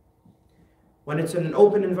environment. When it's in an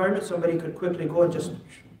open environment, somebody could quickly go and just,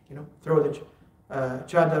 throw the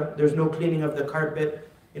chadar, there's no cleaning of the carpet,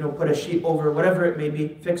 put a sheet over, whatever it may be,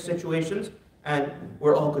 fixed situations, and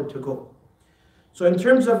we're all good to go. So in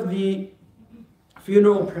terms of the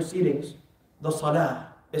funeral proceedings, the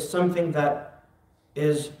salah is something that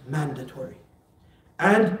is mandatory.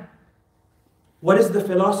 And what is the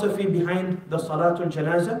philosophy behind the Salatul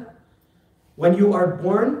Janazah? When you are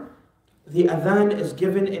born, the adhan is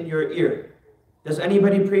given in your ear. Does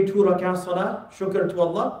anybody pray 2 rak'ah salah, shukr to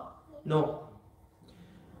Allah? No.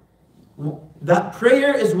 That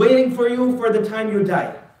prayer is waiting for you for the time you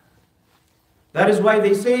die. That is why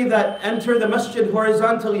they say that enter the masjid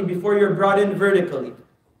horizontally before you're brought in vertically.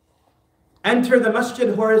 Enter the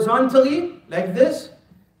masjid horizontally, like this,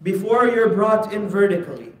 before you're brought in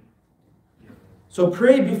vertically. So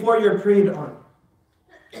pray before you're prayed on.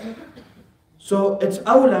 So it's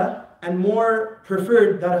awla and more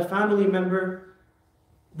preferred that a family member,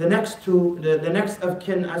 the next of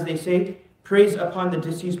kin, as they say, prays upon the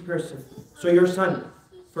deceased person. So your son,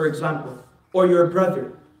 for example, or your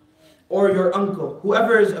brother, or your uncle,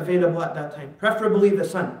 whoever is available at that time, preferably the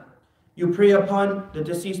son. You pray upon the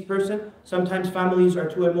deceased person. Sometimes families are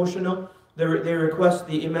too emotional. They request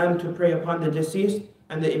the imam to pray upon the deceased,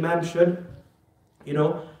 and the imam should,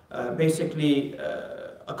 basically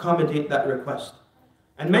accommodate that request.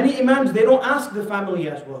 And many imams, they don't ask the family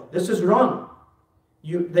as well. This is wrong.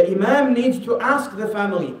 The imam needs to ask the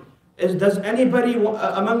family, does anybody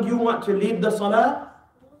among you want to lead the salah?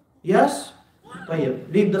 Yes?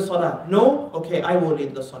 Lead the salah. No? Okay, I will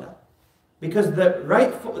lead the salah. Because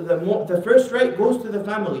the first right goes to the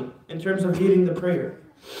family in terms of leading the prayer.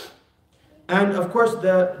 And of course,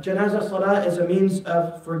 the janazah salah is a means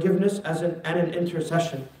of forgiveness and an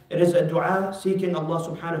intercession. It is a dua seeking Allah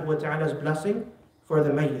subhanahu wa ta'ala's blessing for the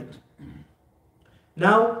mayyit.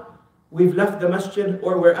 Now, we've left the masjid,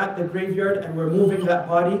 or we're at the graveyard, and we're moving that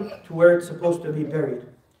body to where it's supposed to be buried.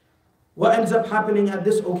 What ends up happening at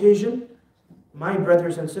this occasion? My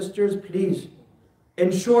brothers and sisters, please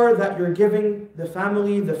ensure that you're giving the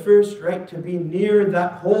family the first right to be near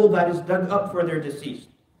that hole that is dug up for their deceased.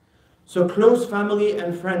 So close family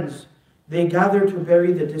and friends, they gather to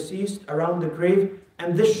bury the deceased around the grave,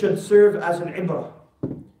 and this should serve as an ibrah.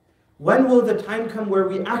 When will the time come where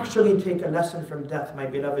we actually take a lesson from death, my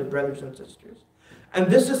beloved brothers and sisters? And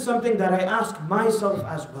this is something that I ask myself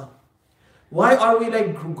as well. Why are we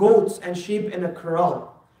like goats and sheep in a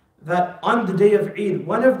corral, that on the day of Eid,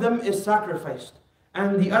 one of them is sacrificed,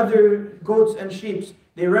 and the other goats and sheep,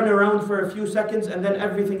 they run around for a few seconds and then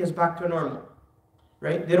everything is back to normal,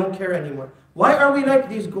 right? They don't care anymore. Why are we like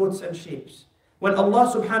these goats and sheep? When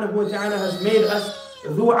Allah subhanahu wa ta'ala has made us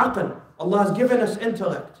dhu aql, Allah has given us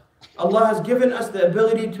intellect, Allah has given us the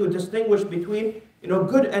ability to distinguish between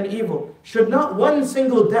good and evil. Should not one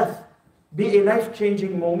single death be a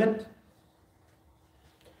life-changing moment?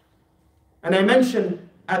 And I mentioned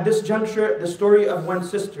at this juncture the story of one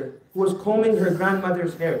sister who was combing her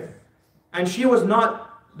grandmother's hair. And she was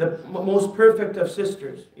not the most perfect of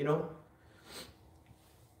sisters,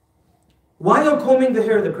 While combing the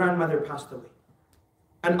hair, the grandmother passed away.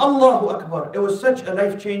 And Allahu Akbar, it was such a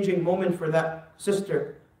life-changing moment for that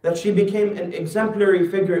sister that she became an exemplary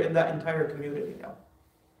figure in that entire community now.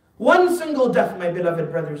 One single death, my beloved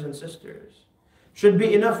brothers and sisters, should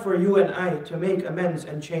be enough for you and I to make amends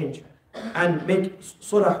and change and make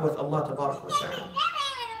surah with Allah tabarak wa ta'ala.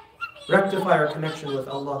 Rectify our connection with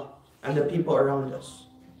Allah and the people around us.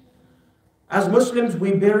 As Muslims,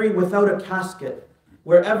 we bury without a casket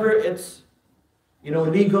wherever it's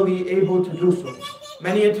legally able to do so.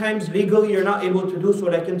 Many a times legally you're not able to do so,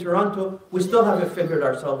 like in Toronto, we still haven't figured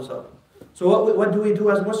ourselves out. So what do we do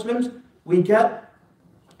as Muslims? We get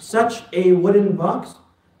such a wooden box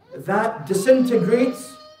that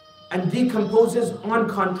disintegrates and decomposes on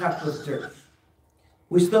contact with dirt.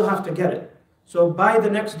 We still have to get it. So by the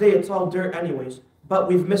next day it's all dirt anyways, but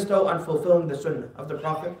we've missed out on fulfilling the sunnah of the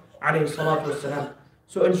Prophet alayhi salatu wasalam.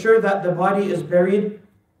 So ensure that the body is buried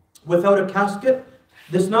without a casket.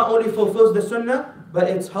 This not only fulfills the sunnah, but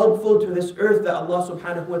it's helpful to this earth that Allah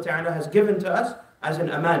subhanahu wa ta'ala has given to us as an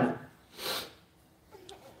amana.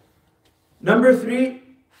 Number 3,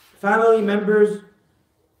 family members,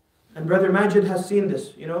 and Brother Majid has seen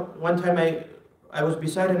this. One time I was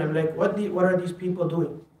beside him and I'm like, what are these people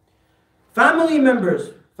doing? Family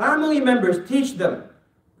members, teach them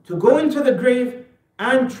to go into the grave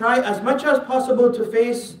and try as much as possible to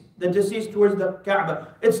face the deceased towards the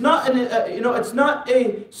Kaaba. It's not it's not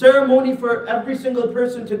a ceremony for every single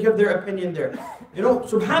person to give their opinion there.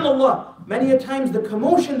 Subhanallah, many a times the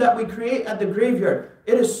commotion that we create at the graveyard,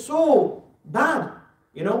 it is so bad.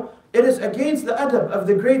 It is against the adab of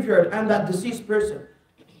the graveyard and that deceased person.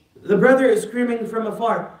 The brother is screaming from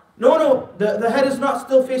afar, no, the head is not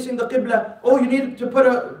still facing the Qibla. Oh, you need to put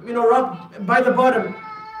a rock by the bottom.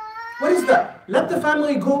 What is that? Let the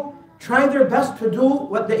family go, try their best to do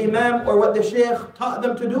what the imam or what the sheikh taught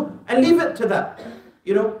them to do, and leave it to that.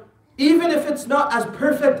 even if it's not as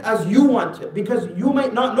perfect as you want it, because you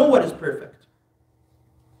might not know what is perfect.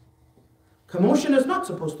 Commotion is not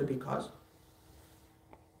supposed to be caused.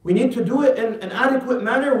 We need to do it in an adequate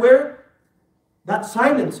manner where that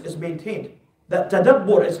silence is maintained, that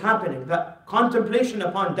tadabbur is happening, that contemplation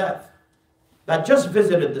upon death that just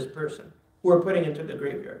visited this person who we're putting into the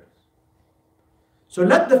graveyard. So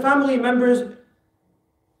let the family members,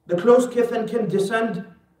 the close kith and kin, descend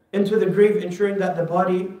into the grave, ensuring that the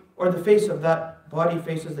body or the face of that body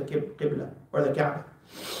faces the Qibla or the Kaaba.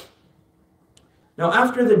 Now,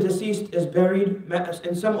 after the deceased is buried,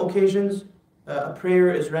 in some occasions, a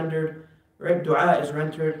prayer is rendered, right? Dua is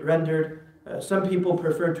rendered. Some people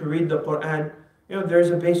prefer to read the Quran. There's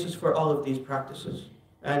a basis for all of these practices,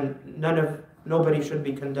 and nobody should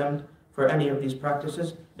be condemned for any of these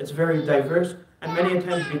practices. It's very diverse, and many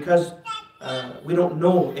times because we don't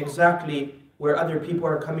know exactly where other people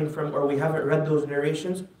are coming from, or we haven't read those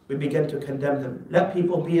narrations, we begin to condemn them. Let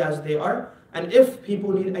people be as they are, and if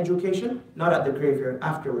people need education, not at the graveyard,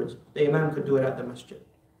 afterwards. The Imam could do it at the masjid.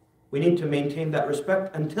 We need to maintain that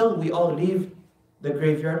respect until we all leave the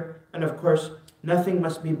graveyard. And of course, nothing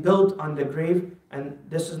must be built on the grave, and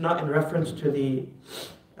this is not in reference to the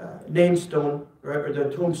name stone or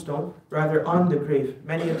the tombstone, rather on the grave.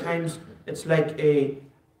 Many times it's like a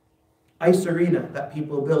ice arena that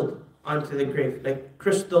people build onto the grave, like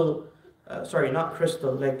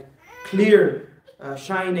like clear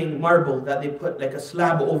shining marble that they put like a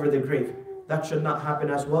slab over the grave. That should not happen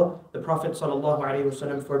as well. The Prophet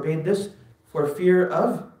ﷺ forbade this for fear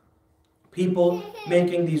of people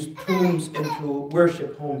making these tombs into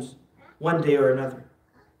worship homes one day or another.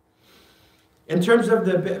 In terms of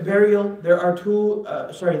the burial,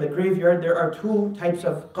 the graveyard, there are two types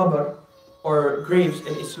of qabr or graves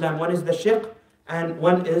in Islam. One is the shiq and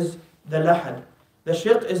one is the lahad. The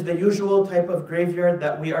shiq is the usual type of graveyard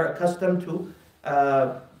that we are accustomed to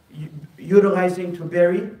utilizing to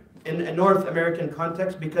bury in a North American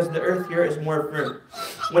context, because the earth here is more firm.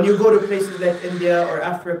 When you go to places like India or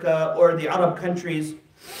Africa or the Arab countries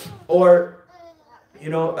or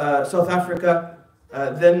South Africa,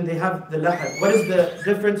 then they have the lahad. What is the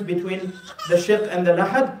difference between the shiq and the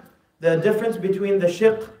lahad? The difference between the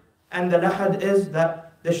shiq and the lahad is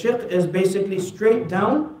that the shiq is basically straight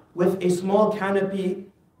down with a small canopy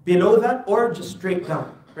below that, or just straight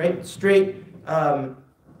down, right? Straight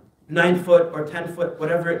 9 foot or 10 foot,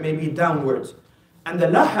 whatever it may be, downwards. And the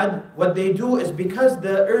lahad, what they do is, because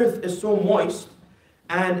the earth is so moist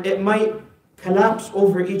and it might collapse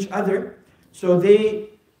over each other, so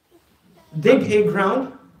they dig a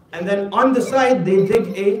ground, and then on the side they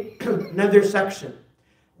dig another section.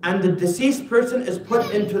 And the deceased person is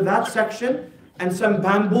put into that section, and some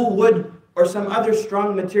bamboo, wood, or some other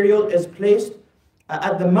strong material is placed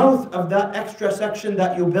at the mouth of that extra section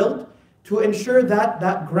that you built, to ensure that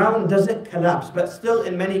that ground doesn't collapse. But still,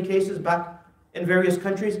 in many cases back in various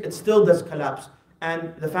countries, it still does collapse.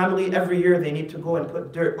 And the family, every year, they need to go and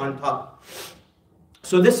put dirt on top.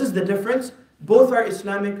 So this is the difference. Both are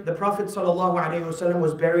Islamic. The Prophet ﷺ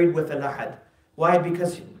was buried with a lahad. Why?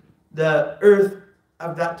 Because the earth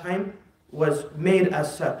of that time was made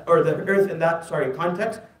as such, or the earth in that,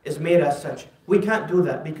 context is made as such. We can't do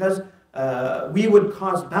that because we would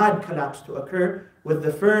cause bad collapse to occur with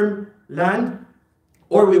the firm land,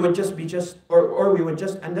 or we would just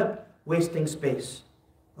end up wasting space.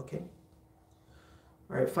 Okay?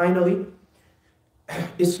 All right, finally,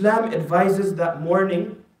 Islam advises that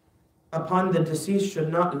mourning upon the deceased should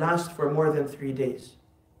not last for more than 3 days.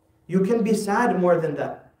 You can be sad more than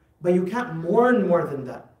that, but you can't mourn more than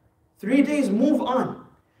that. 3 days, move on.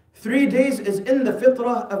 3 days is in the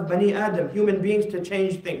fitrah of Bani Adam, human beings, to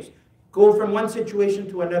change things, go from one situation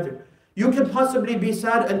to another. You could possibly be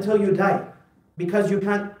sad until you die, because you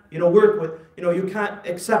can't, you can't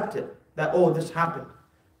accept it, that, oh, this happened,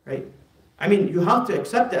 right? I mean, you have to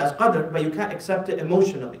accept it as qadr, but you can't accept it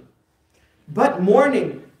emotionally. But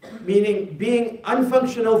mourning, meaning being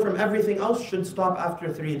unfunctional from everything else, should stop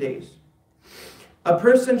after 3 days. A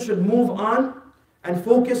person should move on and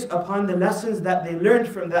focus upon the lessons that they learned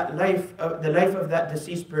from that life, the life of that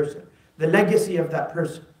deceased person, the legacy of that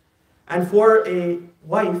person. And for a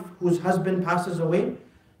wife whose husband passes away,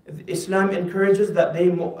 Islam encourages that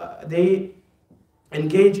they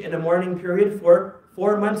engage in a mourning period for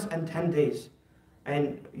 4 months and 10 days.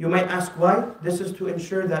 And you might ask why? This is to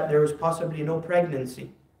ensure that there is possibly no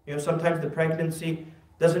pregnancy. Sometimes the pregnancy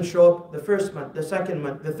doesn't show up the first month, the second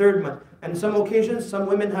month, the third month. And some occasions, some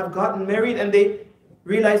women have gotten married and they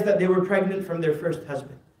realized that they were pregnant from their first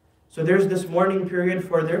husband. So there's this mourning period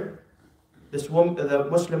for the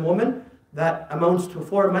Muslim woman that amounts to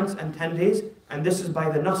 4 months and 10 days, and this is by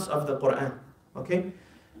the nas of the Quran. Okay?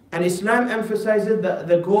 And Islam emphasizes that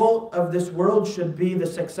the goal of this world should be the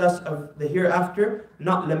success of the hereafter,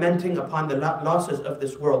 not lamenting upon the losses of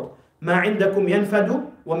this world. مَا عِنْدَكُمْ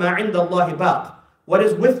يَنْفَدُ وَمَا عِنْدَ اللَّهِ بَاقٍ. What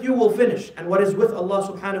is with you will finish, and what is with Allah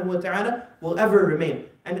subhanahu wa ta'ala will ever remain.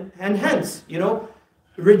 And hence,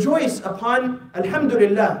 rejoice upon,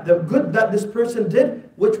 alhamdulillah, the good that this person did,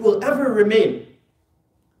 which will ever remain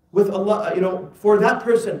with Allah, for that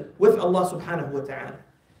person with Allah subhanahu wa ta'ala.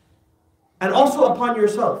 And also upon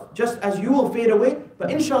yourself, just as you will fade away, but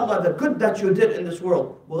inshallah, the good that you did in this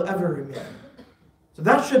world will ever remain. So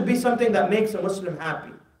that should be something that makes a Muslim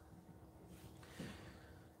happy.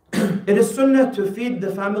 It is sunnah to feed the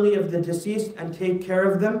family of the deceased and take care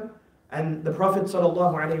of them. And the Prophet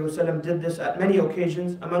ﷺ did this at many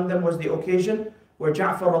occasions. Among them was the occasion where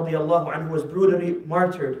Ja'far radiallahu anhu was brutally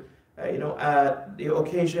martyred, at the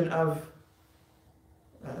occasion of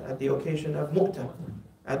Mu'tah.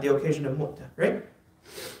 At the occasion of Mu'tah, right?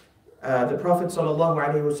 The Prophet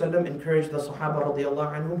ﷺ encouraged the Sahaba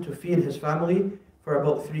radiallahu anhum to feed his family for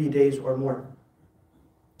about 3 days or more.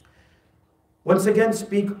 Once again,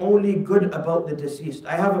 speak only good about the deceased.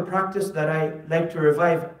 I have a practice that I like to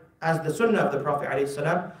revive as the sunnah of the Prophet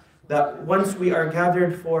ﷺ, that once we are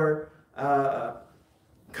gathered for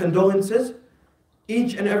condolences,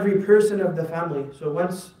 each and every person of the family, so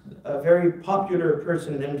once a very popular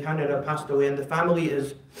person in Canada passed away, and the family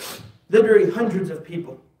is literally hundreds of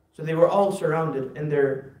people, so they were all surrounded in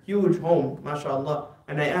their huge home, mashallah,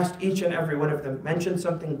 and I asked each and every one of them, mention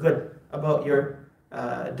something good about your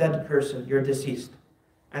dead person, your deceased.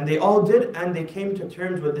 And they all did, and they came to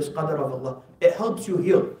terms with this qadr of Allah. It helps you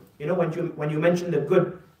heal. When you mention the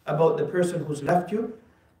good about the person who's left you.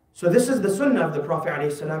 So this is the sunnah of the Prophet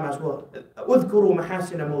ﷺ as well. اذكروا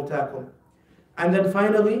محاسن موتاكم. And then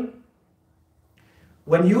finally,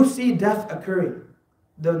 when you see death occurring,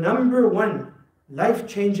 the number one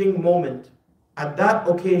life-changing moment at that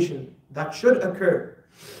occasion that should occur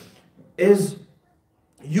is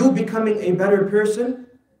you becoming a better person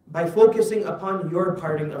by focusing upon your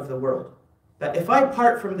parting of the world. That if I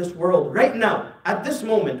part from this world right now, at this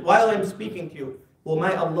moment, while I'm speaking to you, will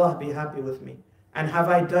my Allah be happy with me? And have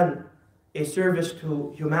I done a service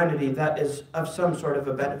to humanity that is of some sort of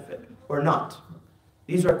a benefit or not?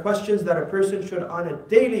 These are questions that a person should on a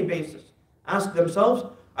daily basis ask themselves.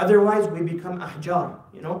 Otherwise we become ahjar,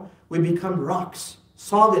 we become rocks,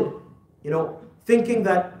 solid, thinking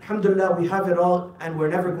that, alhamdulillah, we have it all and we're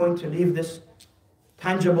never going to leave this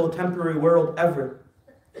tangible, temporary world ever.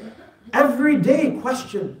 Every day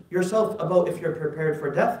question yourself about if you're prepared for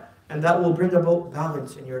death, and that will bring about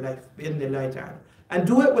balance in your life, bi'idhnillahi ta'ala. And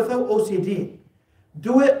do it without OCD.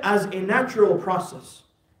 Do it as a natural process.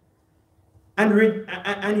 And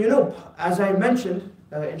as I mentioned,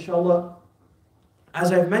 inshallah,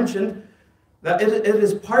 as I've mentioned, that it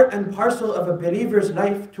is part and parcel of a believer's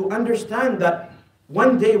life to understand that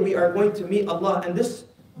one day we are going to meet Allah, and this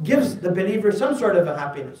gives the believer some sort of a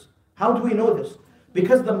happiness. How do we know this?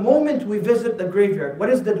 Because the moment we visit the graveyard, what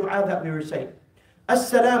is the dua that we recite?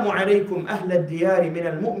 Assalamu alaikum ahla al-diyari min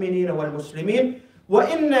al-mu'mineen wal-muslimin wa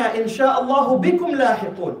inna insha'Allahu bikum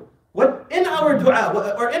lahiqun. What in our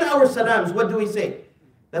dua or in our salams, what do we say?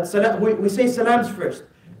 That salam, we say salams first.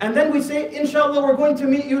 And then we say, inshallah, we're going to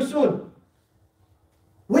meet you soon.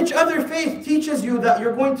 Which other faith teaches you that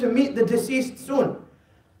you're going to meet the deceased soon?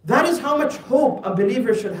 That is how much hope a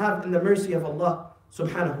believer should have in the mercy of Allah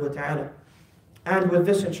subhanahu wa ta'ala. And with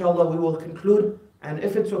this, inshallah, we will conclude. And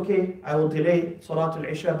if it's okay, I will delay Salatul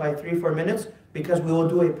Isha by 3-4 minutes, because we will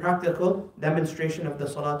do a practical demonstration of the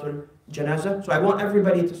Salatul Janazah. So I want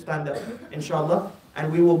everybody to stand up, inshallah.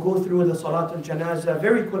 And we will go through the Salatul Janazah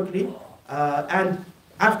very quickly. And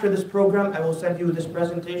after this program, I will send you this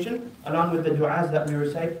presentation along with the du'as that we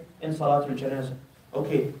recite in Salatul Janazah.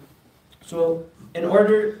 Okay, so in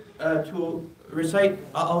order to recite,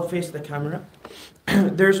 I'll face the camera.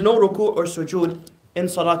 There's no ruku' or sujood in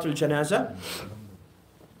Salatul Janazah.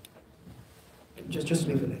 Just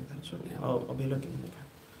leave it like that, so I'll be looking at the camera.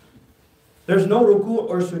 There's no ruku'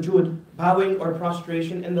 or sujood, bowing or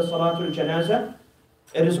prostration in the Salatul Janazah.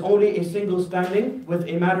 It is only a single standing with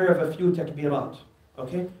a matter of a few takbirat.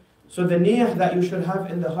 Okay, so the niyyah that you should have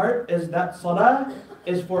in the heart is that salah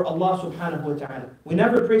is for Allah subhanahu wa ta'ala. We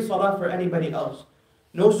never pray salah for anybody else.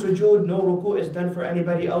 No sujood, no ruku is done for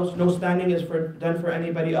anybody else. No standing is done for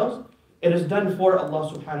anybody else. It is done for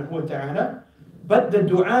Allah subhanahu wa ta'ala. But the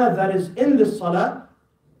dua that is in the salah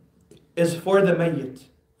is for the mayyit,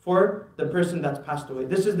 for the person that's passed away.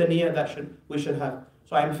 This is the niyyah that we should have.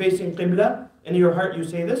 So I'm facing qibla. In your heart you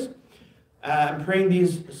say this. I'm praying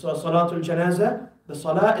these Salatul Janazah. The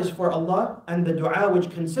Salah is for Allah, and the dua which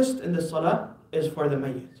consists in the Salah is for the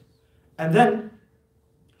Mayyit. And then,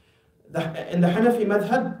 in the Hanafi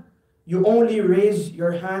madhab, you only raise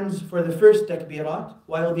your hands for the first takbirat,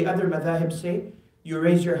 while the other madhahib say you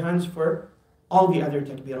raise your hands for all the other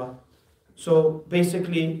takbirat. So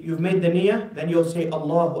basically, you've made the niyyah, then you'll say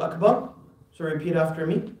Allahu Akbar. So repeat after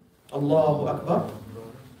me, Allahu Akbar.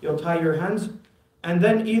 You'll tie your hands, and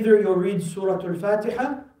then either you'll read Surah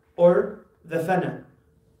Al-Fatiha or the Thana.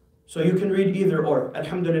 So you can read either or.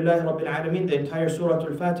 Alhamdulillah Rabbil Alameen, the entire Surah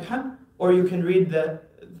Al-Fatiha, or you can read the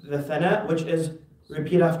Thana, which is,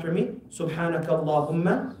 repeat after me, Subhanaka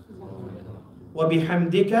Allahumma wa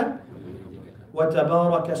bihamdika wa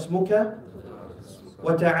tabaraka ismuka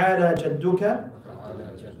wa ta'ala jadduka.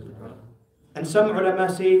 And some ulama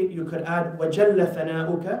say you could add wa jalla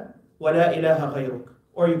thana'uka wa la ilaha ghayruk,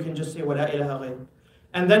 or you can just say wa la ilaha ghayruk.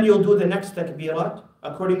 And then you'll do the next takbirat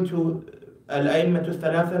according to Al-A'immatul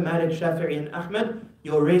Thalatha, Malik, Shafi'i, and Ahmad.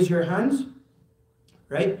 You'll raise your hands,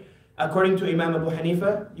 right? According to Imam Abu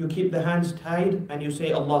Hanifa, you keep the hands tied and you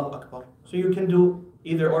say Allahu Akbar. So you can do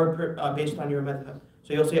either or based on your madhab.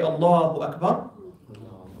 So you'll say Allahu Akbar.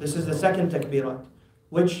 This is the second takbirat,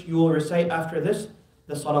 which you will recite after this,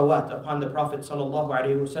 the salawat upon the Prophet sallallahu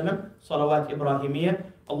alaihi wasallam, salawat Ibrahimiyya.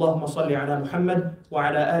 اللهم صل على محمد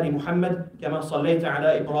وعلى آل محمد كما صليت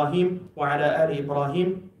على إبراهيم وعلى آل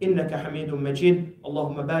إبراهيم إنك حميد مجيد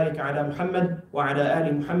اللهم بارك على محمد وعلى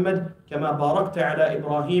آل محمد كما باركت على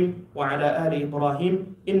إبراهيم وعلى آل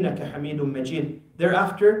إبراهيم إنك حميد مجيد.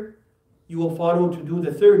 Thereafter, you will follow to do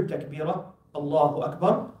the third takbirah, Allahu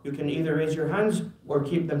Akbar. You can either raise your hands or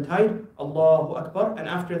keep them tied, Allahu Akbar. And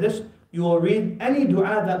after this, you will read any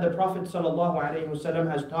dua that the Prophet ﷺ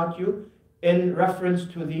has taught you in reference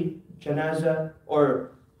to the janazah or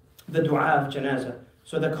the dua of janazah.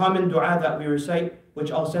 So the common dua that we recite,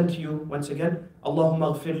 which I'll send to you once again,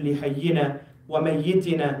 Allahumma ghfir li hayyina wa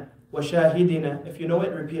mayyitina wa shahidina. If you know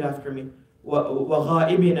it, repeat after me. Wa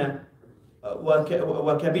ghaibina wa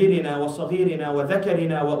kabirina wa saghirina wa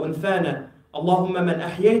dhakarina wa unthana. Allahumma man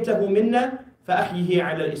ahyaytahu minna fa ahyihi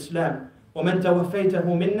ala al-Islam wa man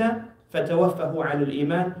tawaffaytahu minna fa tawaffahu ala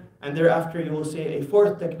al-Iman. And thereafter you will say a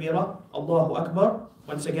fourth takbirah, Allahu Akbar.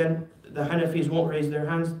 Once again, the Hanafis won't raise their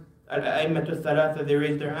hands. Al-A'immatul Thalatha, they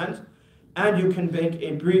raise their hands. And you can make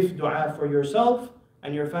a brief dua for yourself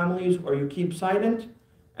and your families, or you keep silent.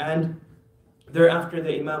 And thereafter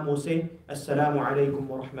the Imam will say, Assalamu alaikum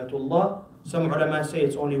wa rahmatullah. Some ulama say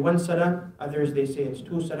it's only one salam. Others they say it's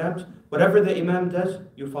two salams. Whatever the Imam does,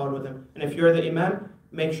 you follow them. And if you're the Imam,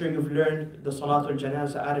 make sure you've learned the Salatul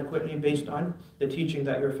Janazah adequately based on the teaching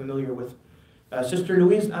that you're familiar with. Sister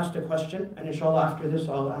Louise asked a question, and inshallah after this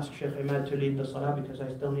I'll ask Sheikh Imad to lead the salah because I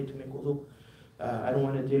still need to make wudu. I don't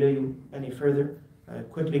want to delay you any further.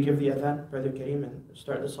 Quickly give the adhan, Brother Kareem, and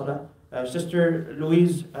start the salah. Sister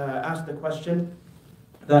Louise asked the question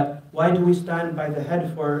that why do we stand by the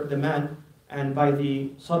head for the man and by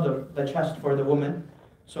the sadr, the chest, for the woman?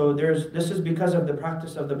 So this is because of the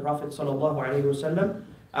practice of the Prophet ﷺ.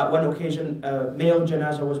 At one occasion, a male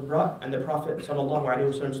janazah was brought, and the Prophet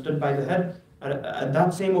ﷺ stood by the head. At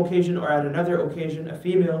that same occasion, or at another occasion, a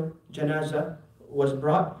female janazah was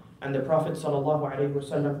brought, and the Prophet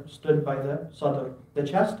ﷺ stood by the sadr, the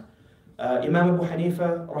chest. Imam Abu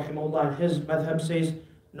Hanifa, rahimahullah, in his madhab says,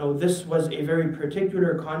 no, this was a very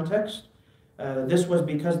particular context. This was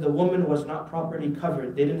because the woman was not properly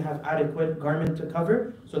covered. They didn't have adequate garment to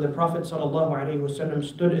cover. So the Prophet ﷺ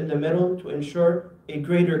stood in the middle to ensure a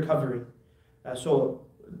greater covering. So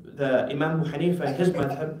the Imam Abu Hanifa and his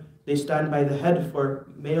madhab, they stand by the head for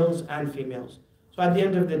males and females. So at the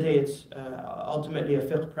end of the day, it's ultimately a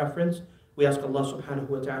fiqh preference. We ask Allah subhanahu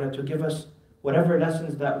wa ta'ala to give us whatever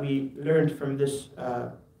lessons that we learned from this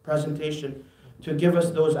presentation, to give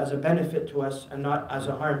us those as a benefit to us and not as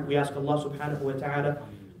a harm. We ask Allah subhanahu wa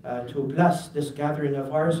ta'ala to bless this gathering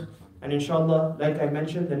of ours. And inshallah, like I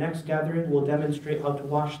mentioned, the next gathering will demonstrate how to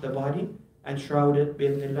wash the body and shroud it,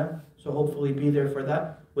 bi'idhnillah. So hopefully be there for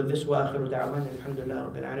that. With this, wa akhiru da'wan, alhamdulillah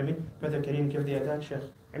rabbil alameen. Brother Kareem, give the adhan. Sheikh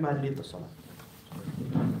Imad, lead the salah.